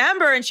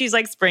September. And she's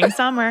like, spring,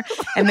 summer.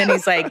 And then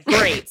he's like,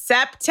 great,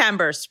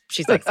 September.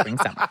 She's like, spring,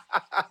 summer.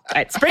 All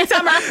right, spring,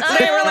 summer.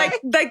 They were like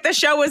the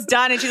show was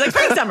done. And she's like,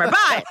 spring, summer,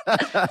 bye.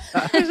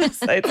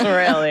 It's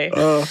really.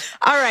 All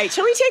right,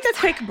 shall we take a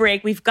quick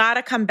break? We've got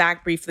to come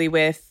back briefly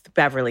with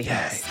Beverly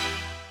Hills.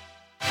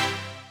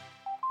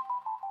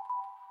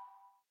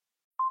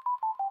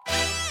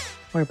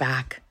 We're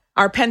back.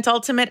 Our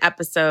penultimate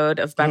episode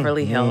of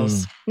Beverly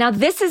Hills. Now,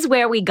 this is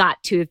where we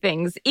got two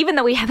things. Even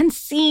though we haven't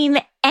seen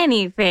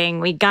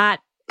anything, we got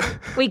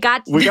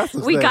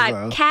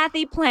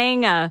Kathy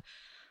playing a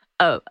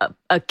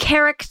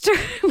character.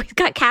 We've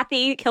got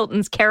Kathy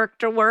Hilton's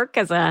character work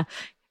as a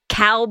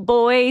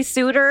cowboy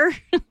suitor,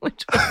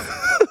 which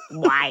was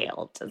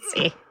wild to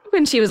see.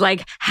 When she was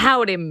like,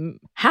 howdy,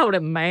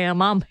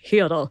 ma'am, I'm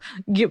here to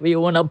give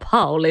you an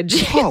apology.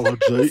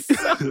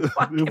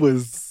 It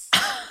was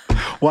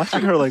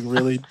watching her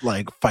really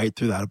fight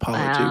through that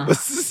apology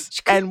was,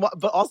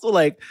 but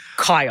also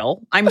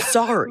Kyle, I'm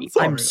sorry.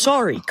 I'm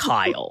sorry,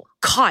 Kyle.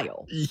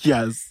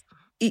 Yes.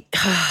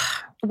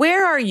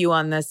 Where are you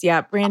on this? Yeah,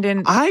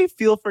 Brandon. I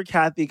feel for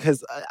Kathy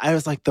because I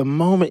was like, the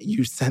moment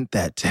you sent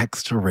that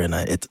text to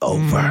Rinna, it's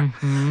over.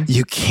 Mm-hmm.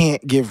 You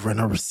can't give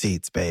Rinna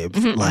receipts, babes.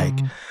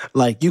 Mm-hmm.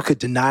 Like you could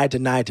deny,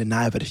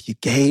 but if you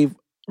gave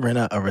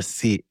Rinna a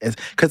receipt,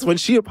 because when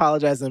she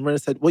apologized and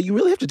Rinna said, well, you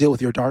really have to deal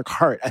with your dark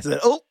heart. I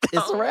said,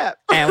 it's a wrap.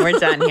 And we're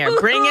done here.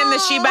 Bring in the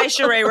She by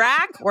Sheree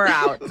rack. We're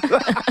out.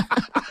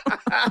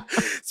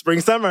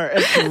 Spring, summer.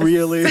 It's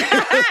really,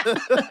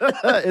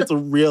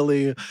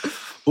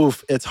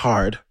 it's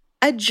hard.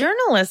 A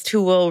journalist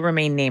who will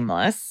remain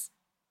nameless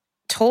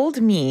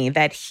told me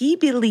that he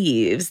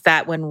believes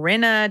that when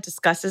Rinna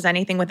discusses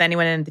anything with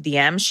anyone in the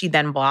DM, she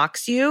then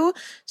blocks you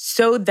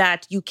so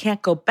that you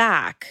can't go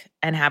back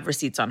and have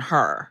receipts on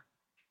her.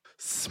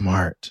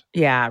 Smart.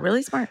 Yeah,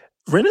 really smart.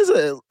 Rinna's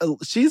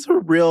she's a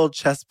real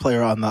chess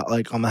player on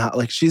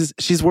that,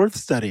 she's worth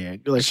studying.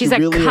 She's she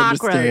really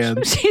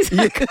understands. She's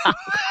a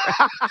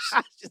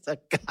cockroach. She's a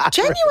cockroach.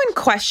 Genuine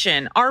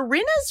question. Are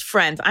Rinna's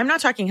friends, I'm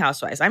not talking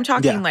housewives, I'm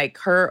talking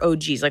her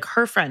OGs,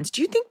 her friends.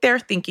 Do you think they're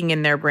thinking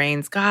in their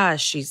brains,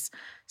 gosh, she's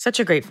such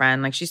a great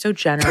friend. She's so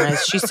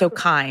generous. She's so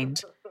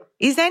kind.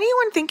 Is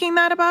anyone thinking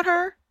that about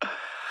her?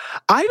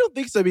 I don't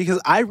think so,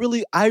 because I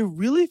really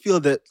feel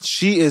that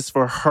she is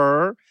for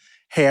her,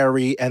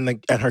 Harry,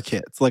 and her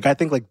kids. I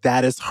think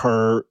that is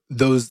her,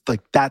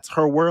 that's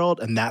her world,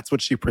 and that's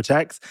what she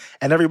protects.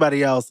 And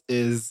everybody else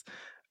is,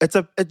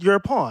 you're a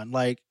pawn.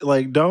 I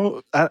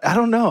don't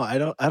know. I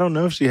don't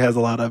know if she has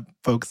a lot of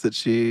folks that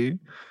she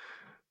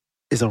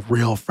is a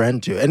real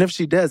friend to. And if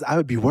she does, I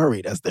would be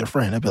worried as their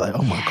friend. I'd be like,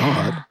 oh my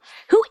God.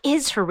 Who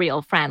is her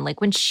real friend?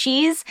 When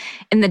she's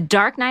in the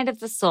dark night of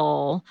the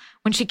soul,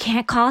 when she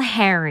can't call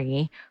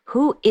Harry,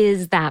 who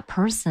is that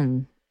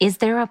person? Is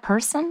there a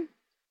person?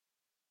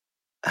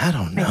 I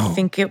don't know. I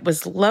think it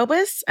was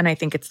Lois, and I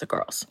think it's the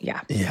girls.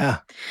 Yeah.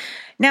 Yeah.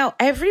 Now,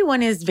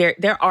 everyone is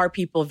there are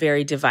people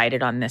very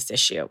divided on this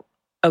issue,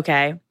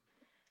 okay?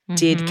 Mm-hmm.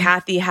 Did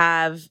Kathy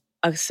have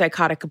a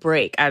psychotic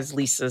break as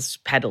Lisa's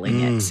peddling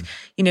it?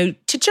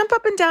 To jump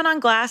up and down on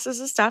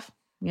glasses and stuff,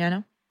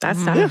 that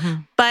stuff. Yeah.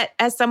 But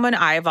as someone,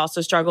 I've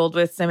also struggled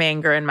with some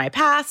anger in my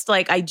past.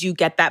 I do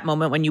get that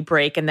moment when you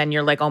break and then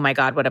you're like, oh my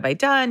God, what have I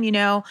done,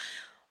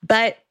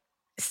 But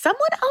someone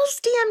else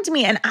DM'd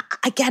me. And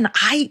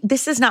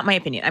this is not my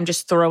opinion. I'm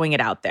just throwing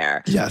it out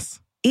there. Yes.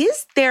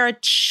 Is there a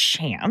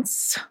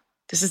chance,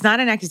 this is not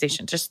an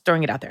accusation, just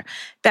throwing it out there,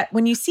 that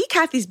when you see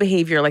Kathy's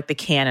behavior, the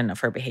canon of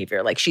her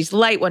behavior, she's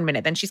light one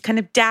minute, then she's kind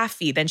of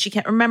daffy, then she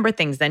can't remember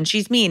things, then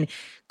she's mean.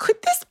 Could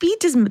this be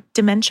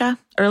dementia,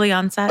 early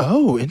onset?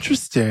 Oh,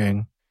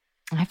 interesting.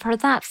 I've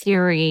heard that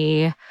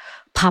theory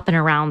popping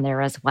around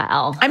there as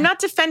well. I'm not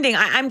defending.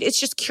 It's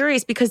just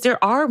curious because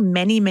there are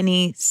many,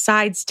 many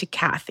sides to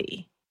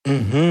Kathy.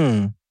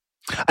 Mm-hmm.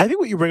 I think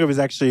what you bring up is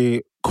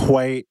actually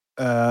quite,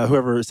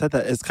 whoever said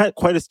that is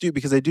quite astute,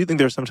 because I do think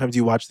there's sometimes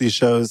you watch these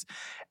shows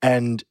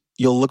and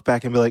you'll look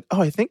back and be like,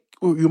 oh, I think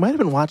you might have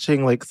been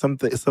watching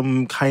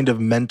some kind of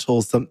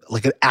mental, an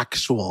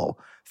actual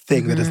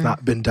thing that has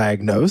not been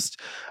diagnosed.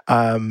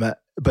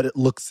 But it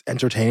looks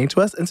entertaining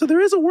to us. And so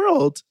there is a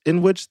world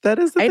in which that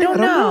is the thing. I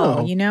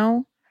don't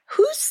know.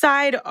 Whose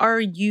side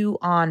are you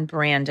on,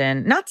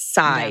 Brandon? Not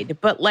side,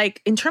 but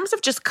in terms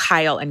of just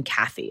Kyle and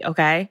Kathy,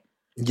 okay?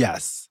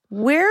 Yes.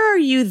 Where are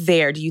you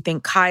there? Do you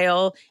think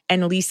Kyle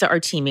and Lisa are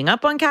teaming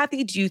up on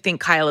Kathy? Do you think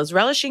Kyle is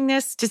relishing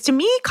this? Because to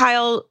me,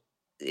 Kyle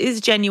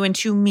is genuine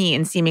to me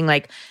and seeming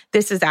like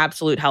this is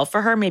absolute hell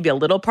for her. Maybe a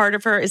little part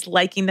of her is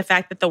liking the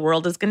fact that the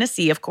world is going to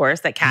see, of course,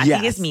 that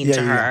Kathy is mean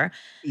to her.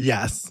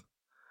 Yes.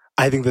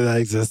 I think that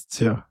exists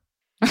too.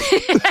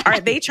 Are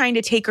they trying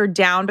to take her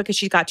down because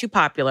she got too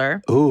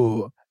popular?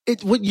 Ooh.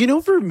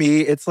 For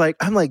me, it's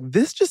I'm like,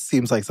 this just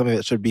seems like something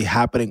that should be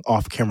happening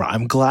off camera.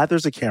 I'm glad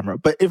there's a camera,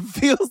 but it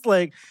feels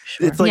like,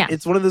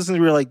 it's one of those things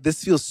where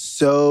this feels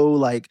so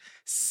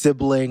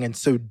sibling and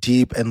so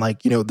deep. And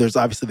like, you know, there's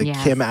obviously the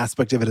Kim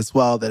aspect of it as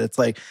well, that it's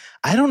like,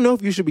 I don't know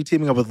if you should be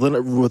teaming up with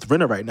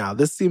Rinna right now.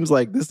 This seems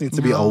like this needs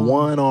to be a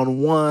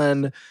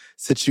one-on-one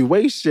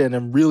situation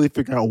and really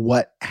figure out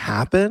what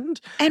happened.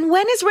 And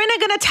when is Rinna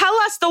going to tell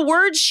us the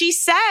words she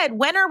said?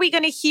 When are we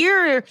going to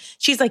hear?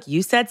 She's like,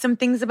 you said some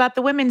things about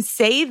the women.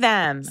 Say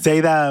them. Say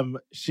them.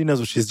 She knows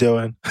what she's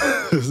doing.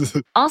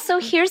 Also,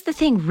 here's the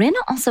thing. Rinna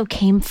also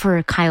came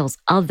for Kyle's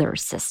other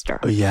sister.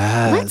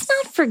 Yes. Let's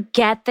not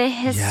forget the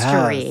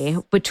history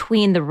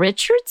between the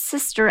Richards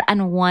sister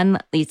and one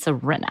Lisa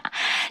Rinna.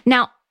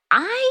 Now,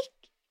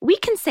 we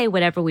can say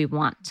whatever we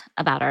want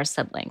about our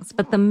siblings,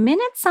 but the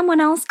minute someone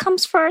else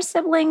comes for our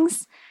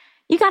siblings,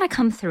 you got to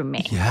come through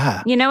me.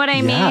 Yeah. You know what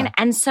I mean?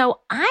 And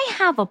so I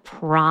have a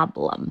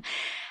problem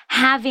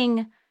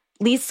having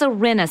Lisa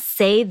Rinna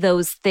say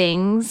those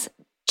things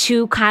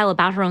to Kyle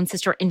about her own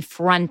sister in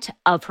front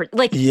of her.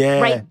 Like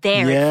right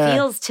there. It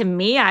feels to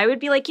me, I would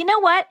be like, you know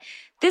what?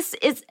 This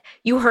is,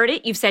 you heard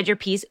it, you've said your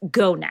piece,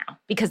 go now.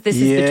 Because this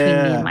is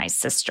between me and my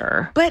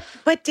sister. But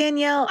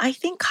Danielle, I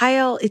think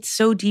Kyle, it's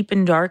so deep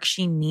and dark,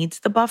 she needs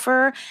the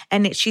buffer.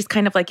 And she's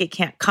kind of like, it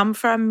can't come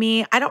from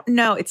me. I don't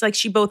know. It's like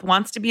she both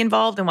wants to be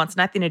involved and wants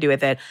nothing to do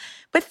with it.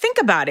 But think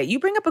about it. You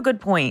bring up a good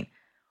point.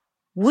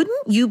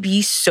 Wouldn't you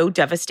be so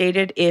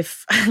devastated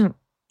if,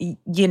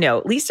 you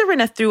know, Lisa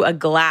Rinna threw a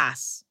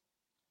glass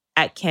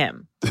at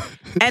Kim?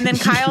 And then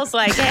Kyle's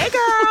like, hey,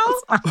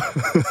 girl.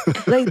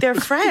 Like, they're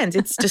friends.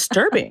 It's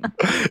disturbing.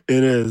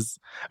 It is.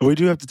 We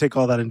do have to take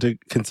all that into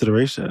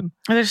consideration.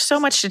 There's so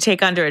much to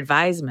take under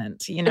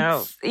advisement, you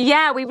know? We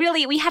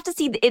have to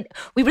see it.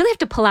 We really have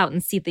to pull out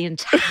and see the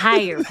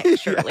entire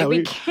picture.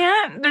 We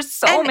can't, there's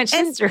so much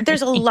history.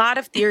 There's a lot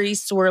of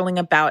theories swirling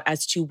about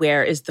as to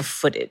where is the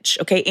footage.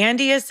 Okay,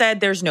 Andy has said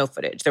there's no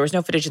footage. There was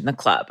no footage in the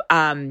club.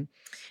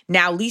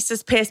 Now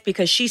Lisa's pissed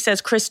because she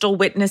says Crystal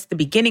witnessed the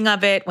beginning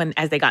of it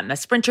as they got in the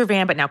Sprinter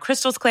van, but now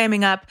Crystal's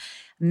clamming up.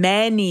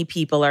 Many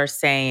people are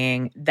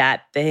saying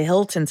that the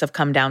Hiltons have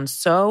come down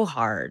so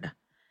hard,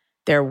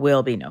 there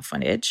will be no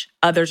footage.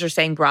 Others are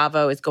saying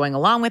Bravo is going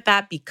along with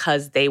that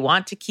because they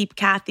want to keep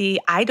Kathy.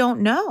 I don't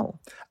know.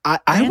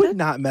 I would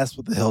not mess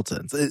with the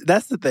Hiltons.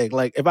 That's the thing.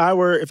 Like if I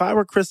were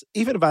Chris,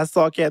 even if I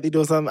saw Kathy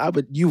doing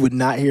something, you would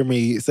not hear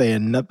me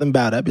saying nothing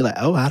about it. I'd be like,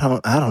 oh, I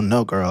don't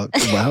know, girl.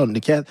 Well,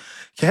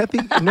 Kathy,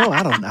 no,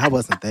 I don't. I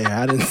wasn't there.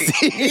 I didn't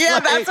see. Yeah,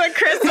 that's what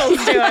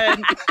Crystal's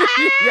doing.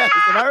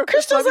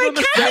 Crystal's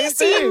like, Kathy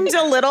seemed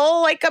a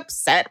little like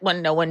upset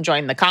when no one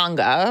joined the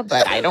conga,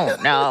 but I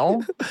don't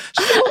know.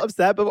 She's a little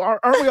upset, but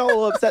aren't we all a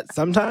little upset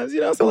sometimes?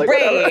 You know, so like,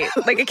 right?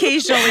 Like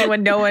occasionally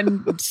when no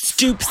one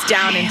stoops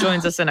down and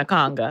joins us in a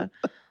conga.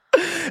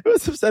 It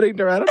was upsetting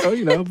to her. I don't know,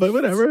 you know, but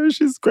whatever.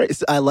 She's great.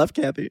 I love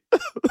Kathy.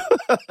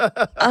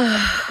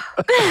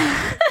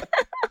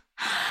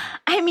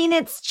 I mean,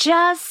 it's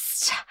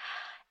just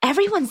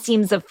everyone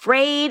seems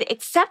afraid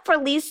except for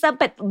Lisa,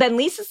 but then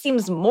Lisa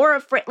seems more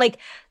afraid. Like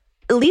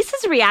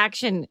Lisa's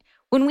reaction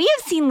when we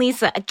have seen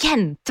Lisa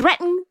again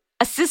threaten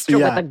a sister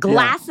with a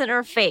glass in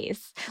her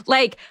face,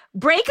 like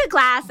break a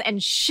glass and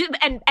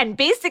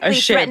basically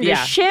threaten to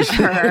shiv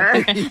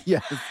her.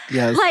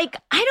 Yes. Like,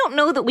 I don't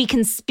know that we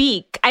can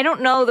speak. I don't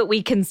know that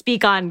we can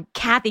speak on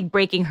Kathy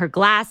breaking her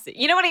glass.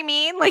 You know what I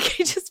mean? Like,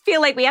 I just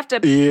feel like we have to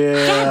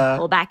again,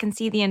 pull back and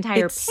see the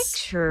entire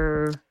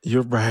picture.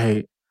 You're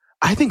right.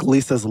 I think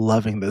Lisa's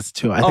loving this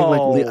too.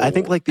 I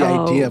think the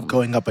idea of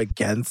going up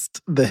against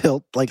the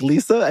Hilt, like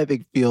Lisa, I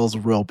think feels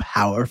real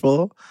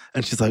powerful,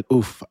 and she's like,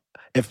 oof.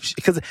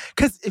 Because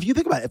if you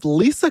think about it, if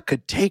Lisa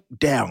could take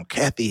down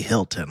Kathy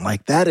Hilton,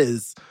 like that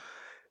is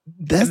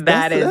big.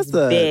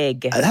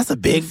 That's a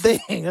big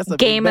thing. That's a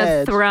Game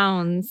of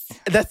Thrones.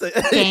 That's a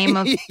Game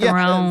of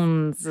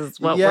Thrones is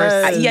what we're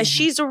saying. Yeah,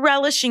 she's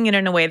relishing it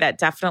in a way that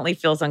definitely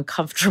feels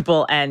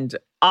uncomfortable and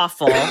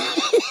awful.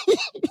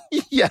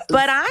 Yes.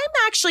 But I'm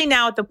actually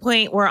now at the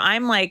point where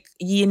I'm like,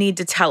 you need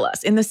to tell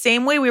us. In the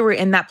same way we were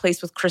in that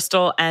place with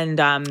Crystal and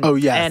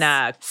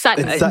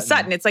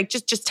Sutton. It's like,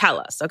 just tell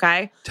us,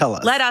 okay? Tell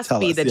us. Let us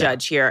be the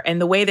judge here.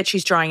 And the way that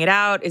she's drawing it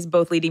out is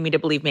both leading me to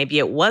believe maybe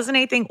it wasn't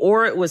anything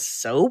or it was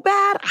so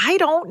bad. I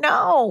don't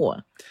know.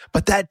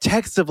 But that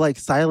text of like,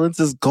 silence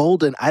is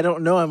golden. I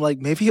don't know. I'm like,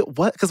 maybe it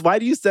was. Because why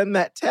do you send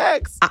that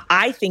text?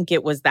 I think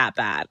it was that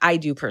bad. I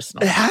do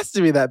personally. It has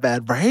to be that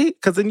bad, right?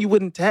 Because then you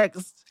wouldn't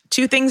text.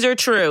 Two things are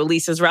true.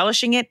 Lisa's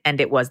relishing it, and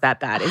it was that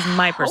bad, is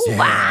my personal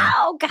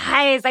Wow,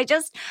 guys.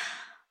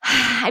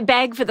 I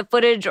beg for the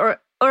footage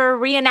or a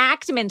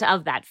reenactment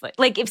of that footage.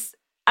 Like, if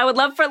I would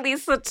love for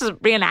Lisa to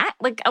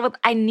reenact. Like,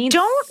 I need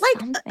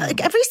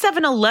like every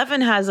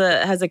 7-Eleven has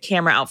a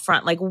camera out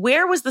front. Like,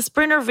 where was the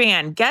Sprinter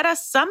van? Get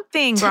us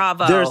something,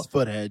 Bravo. There's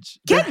footage.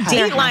 Get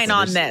Dateline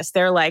on this.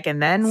 They're like, and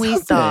then we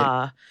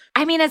saw.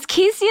 I mean, as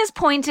Casey has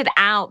pointed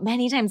out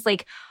many times,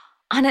 like,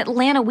 on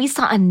Atlanta, we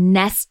saw a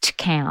nest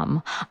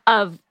cam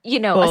of,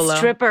 Bolo. A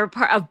stripper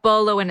of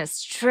Bolo and a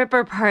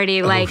stripper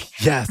party.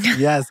 Like,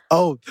 yes.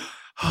 Oh,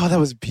 Oh, that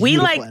was beautiful. We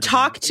like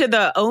talked to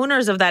the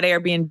owners of that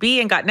Airbnb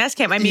and got Nest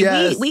Camp. I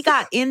mean, we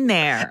got in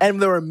there.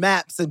 And there were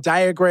maps and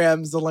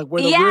diagrams of like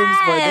where the rooms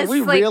were.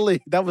 We like,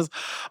 really,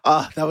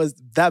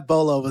 that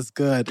bolo was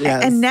good.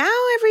 Yes. And now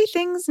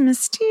everything's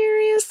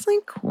mysteriously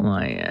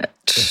quiet.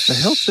 The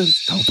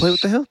Hiltons. Don't play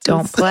with the Hiltons.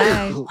 Don't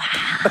play.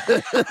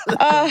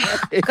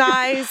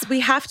 Guys, we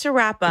have to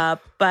wrap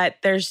up, but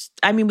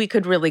we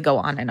could really go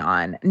on and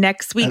on.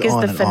 Next week is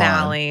the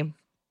finale.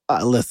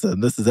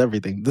 Listen, this is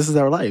everything. This is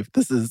our life.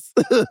 This is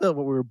what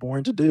we were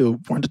born to do,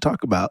 born to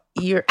talk about.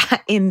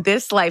 In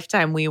this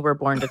lifetime, we were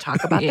born to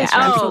talk about this.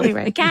 You're absolutely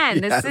right.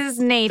 Again, this is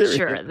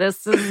nature.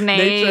 This is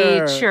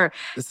nature.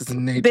 This is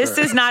nature. This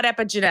is not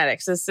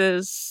epigenetics. This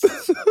is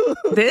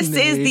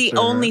the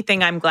only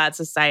thing I'm glad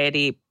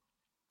society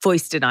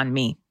foisted on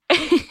me.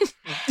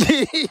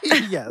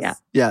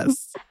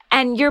 Yes.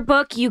 And your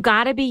book, You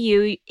Gotta Be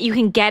You, you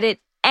can get it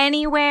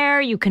anywhere.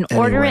 You can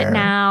order it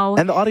now.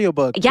 And the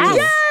audiobook. Yes.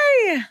 Too.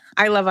 Yay!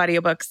 I love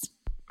audiobooks.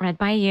 Read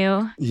by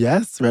you.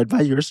 Yes, read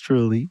by yours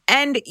truly.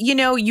 And,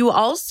 you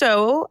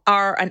also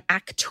are an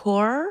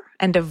actor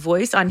and a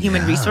voice on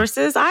Human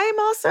Resources. I am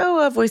also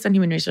a voice on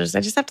Human Resources.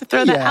 I just have to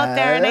throw that out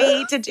there, and I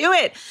hate to do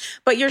it.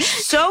 But you're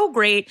so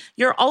great.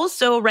 You're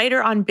also a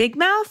writer on Big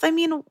Mouth. I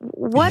mean,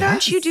 what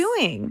aren't you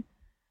doing?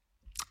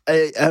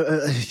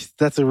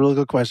 That's a really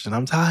good question.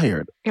 I'm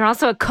tired. You're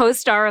also a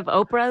co-star of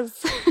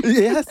Oprah's.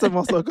 Yes, I'm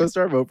also a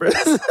co-star of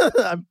Oprah's.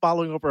 I'm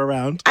following Oprah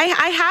around. I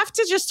have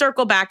to just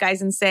circle back,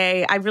 guys, and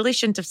say I really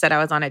shouldn't have said I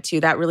was on it too.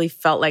 That really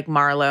felt like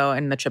Marlo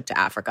and the trip to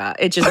Africa.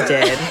 It just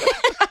did.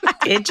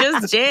 It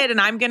just did.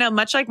 And I'm going to,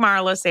 much like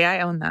Marlo, say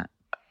I own that.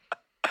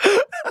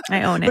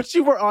 I own it. But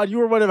you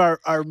were one of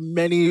our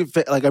many,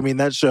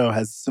 that show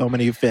has so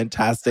many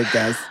fantastic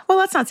guests. Well,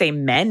 let's not say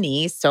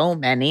many, so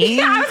many.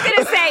 Yeah, I was going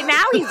to say,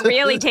 now he's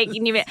really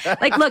taking you.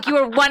 Like, look, you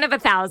were one of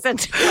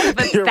 1,000.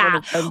 We'll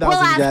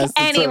ask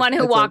anyone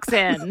who walks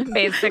in,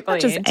 basically.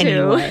 Just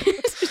anyone.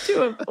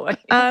 To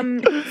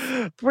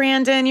avoid.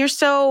 Brandon, you're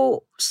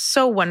so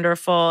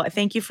wonderful.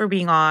 Thank you for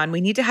being on. We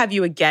need to have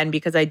you again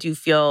because I do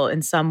feel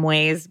in some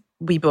ways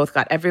we both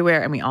got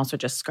everywhere and we also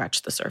just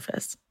scratched the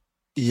surface.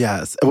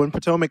 Yes. When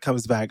Potomac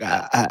comes back,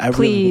 I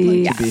really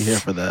would like to be here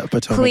for the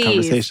Potomac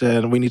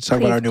conversation. We need to talk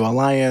about our new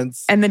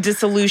alliance. And the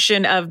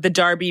dissolution of the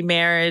Darby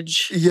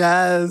marriage.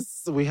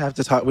 Yes. We have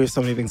to talk. We have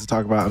so many things to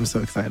talk about. I'm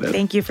so excited.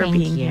 Thank you for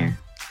being here.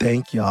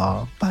 Thank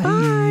y'all. Bye.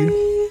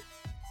 Bye.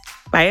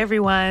 Bye,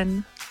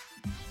 everyone.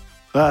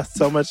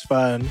 So much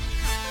fun.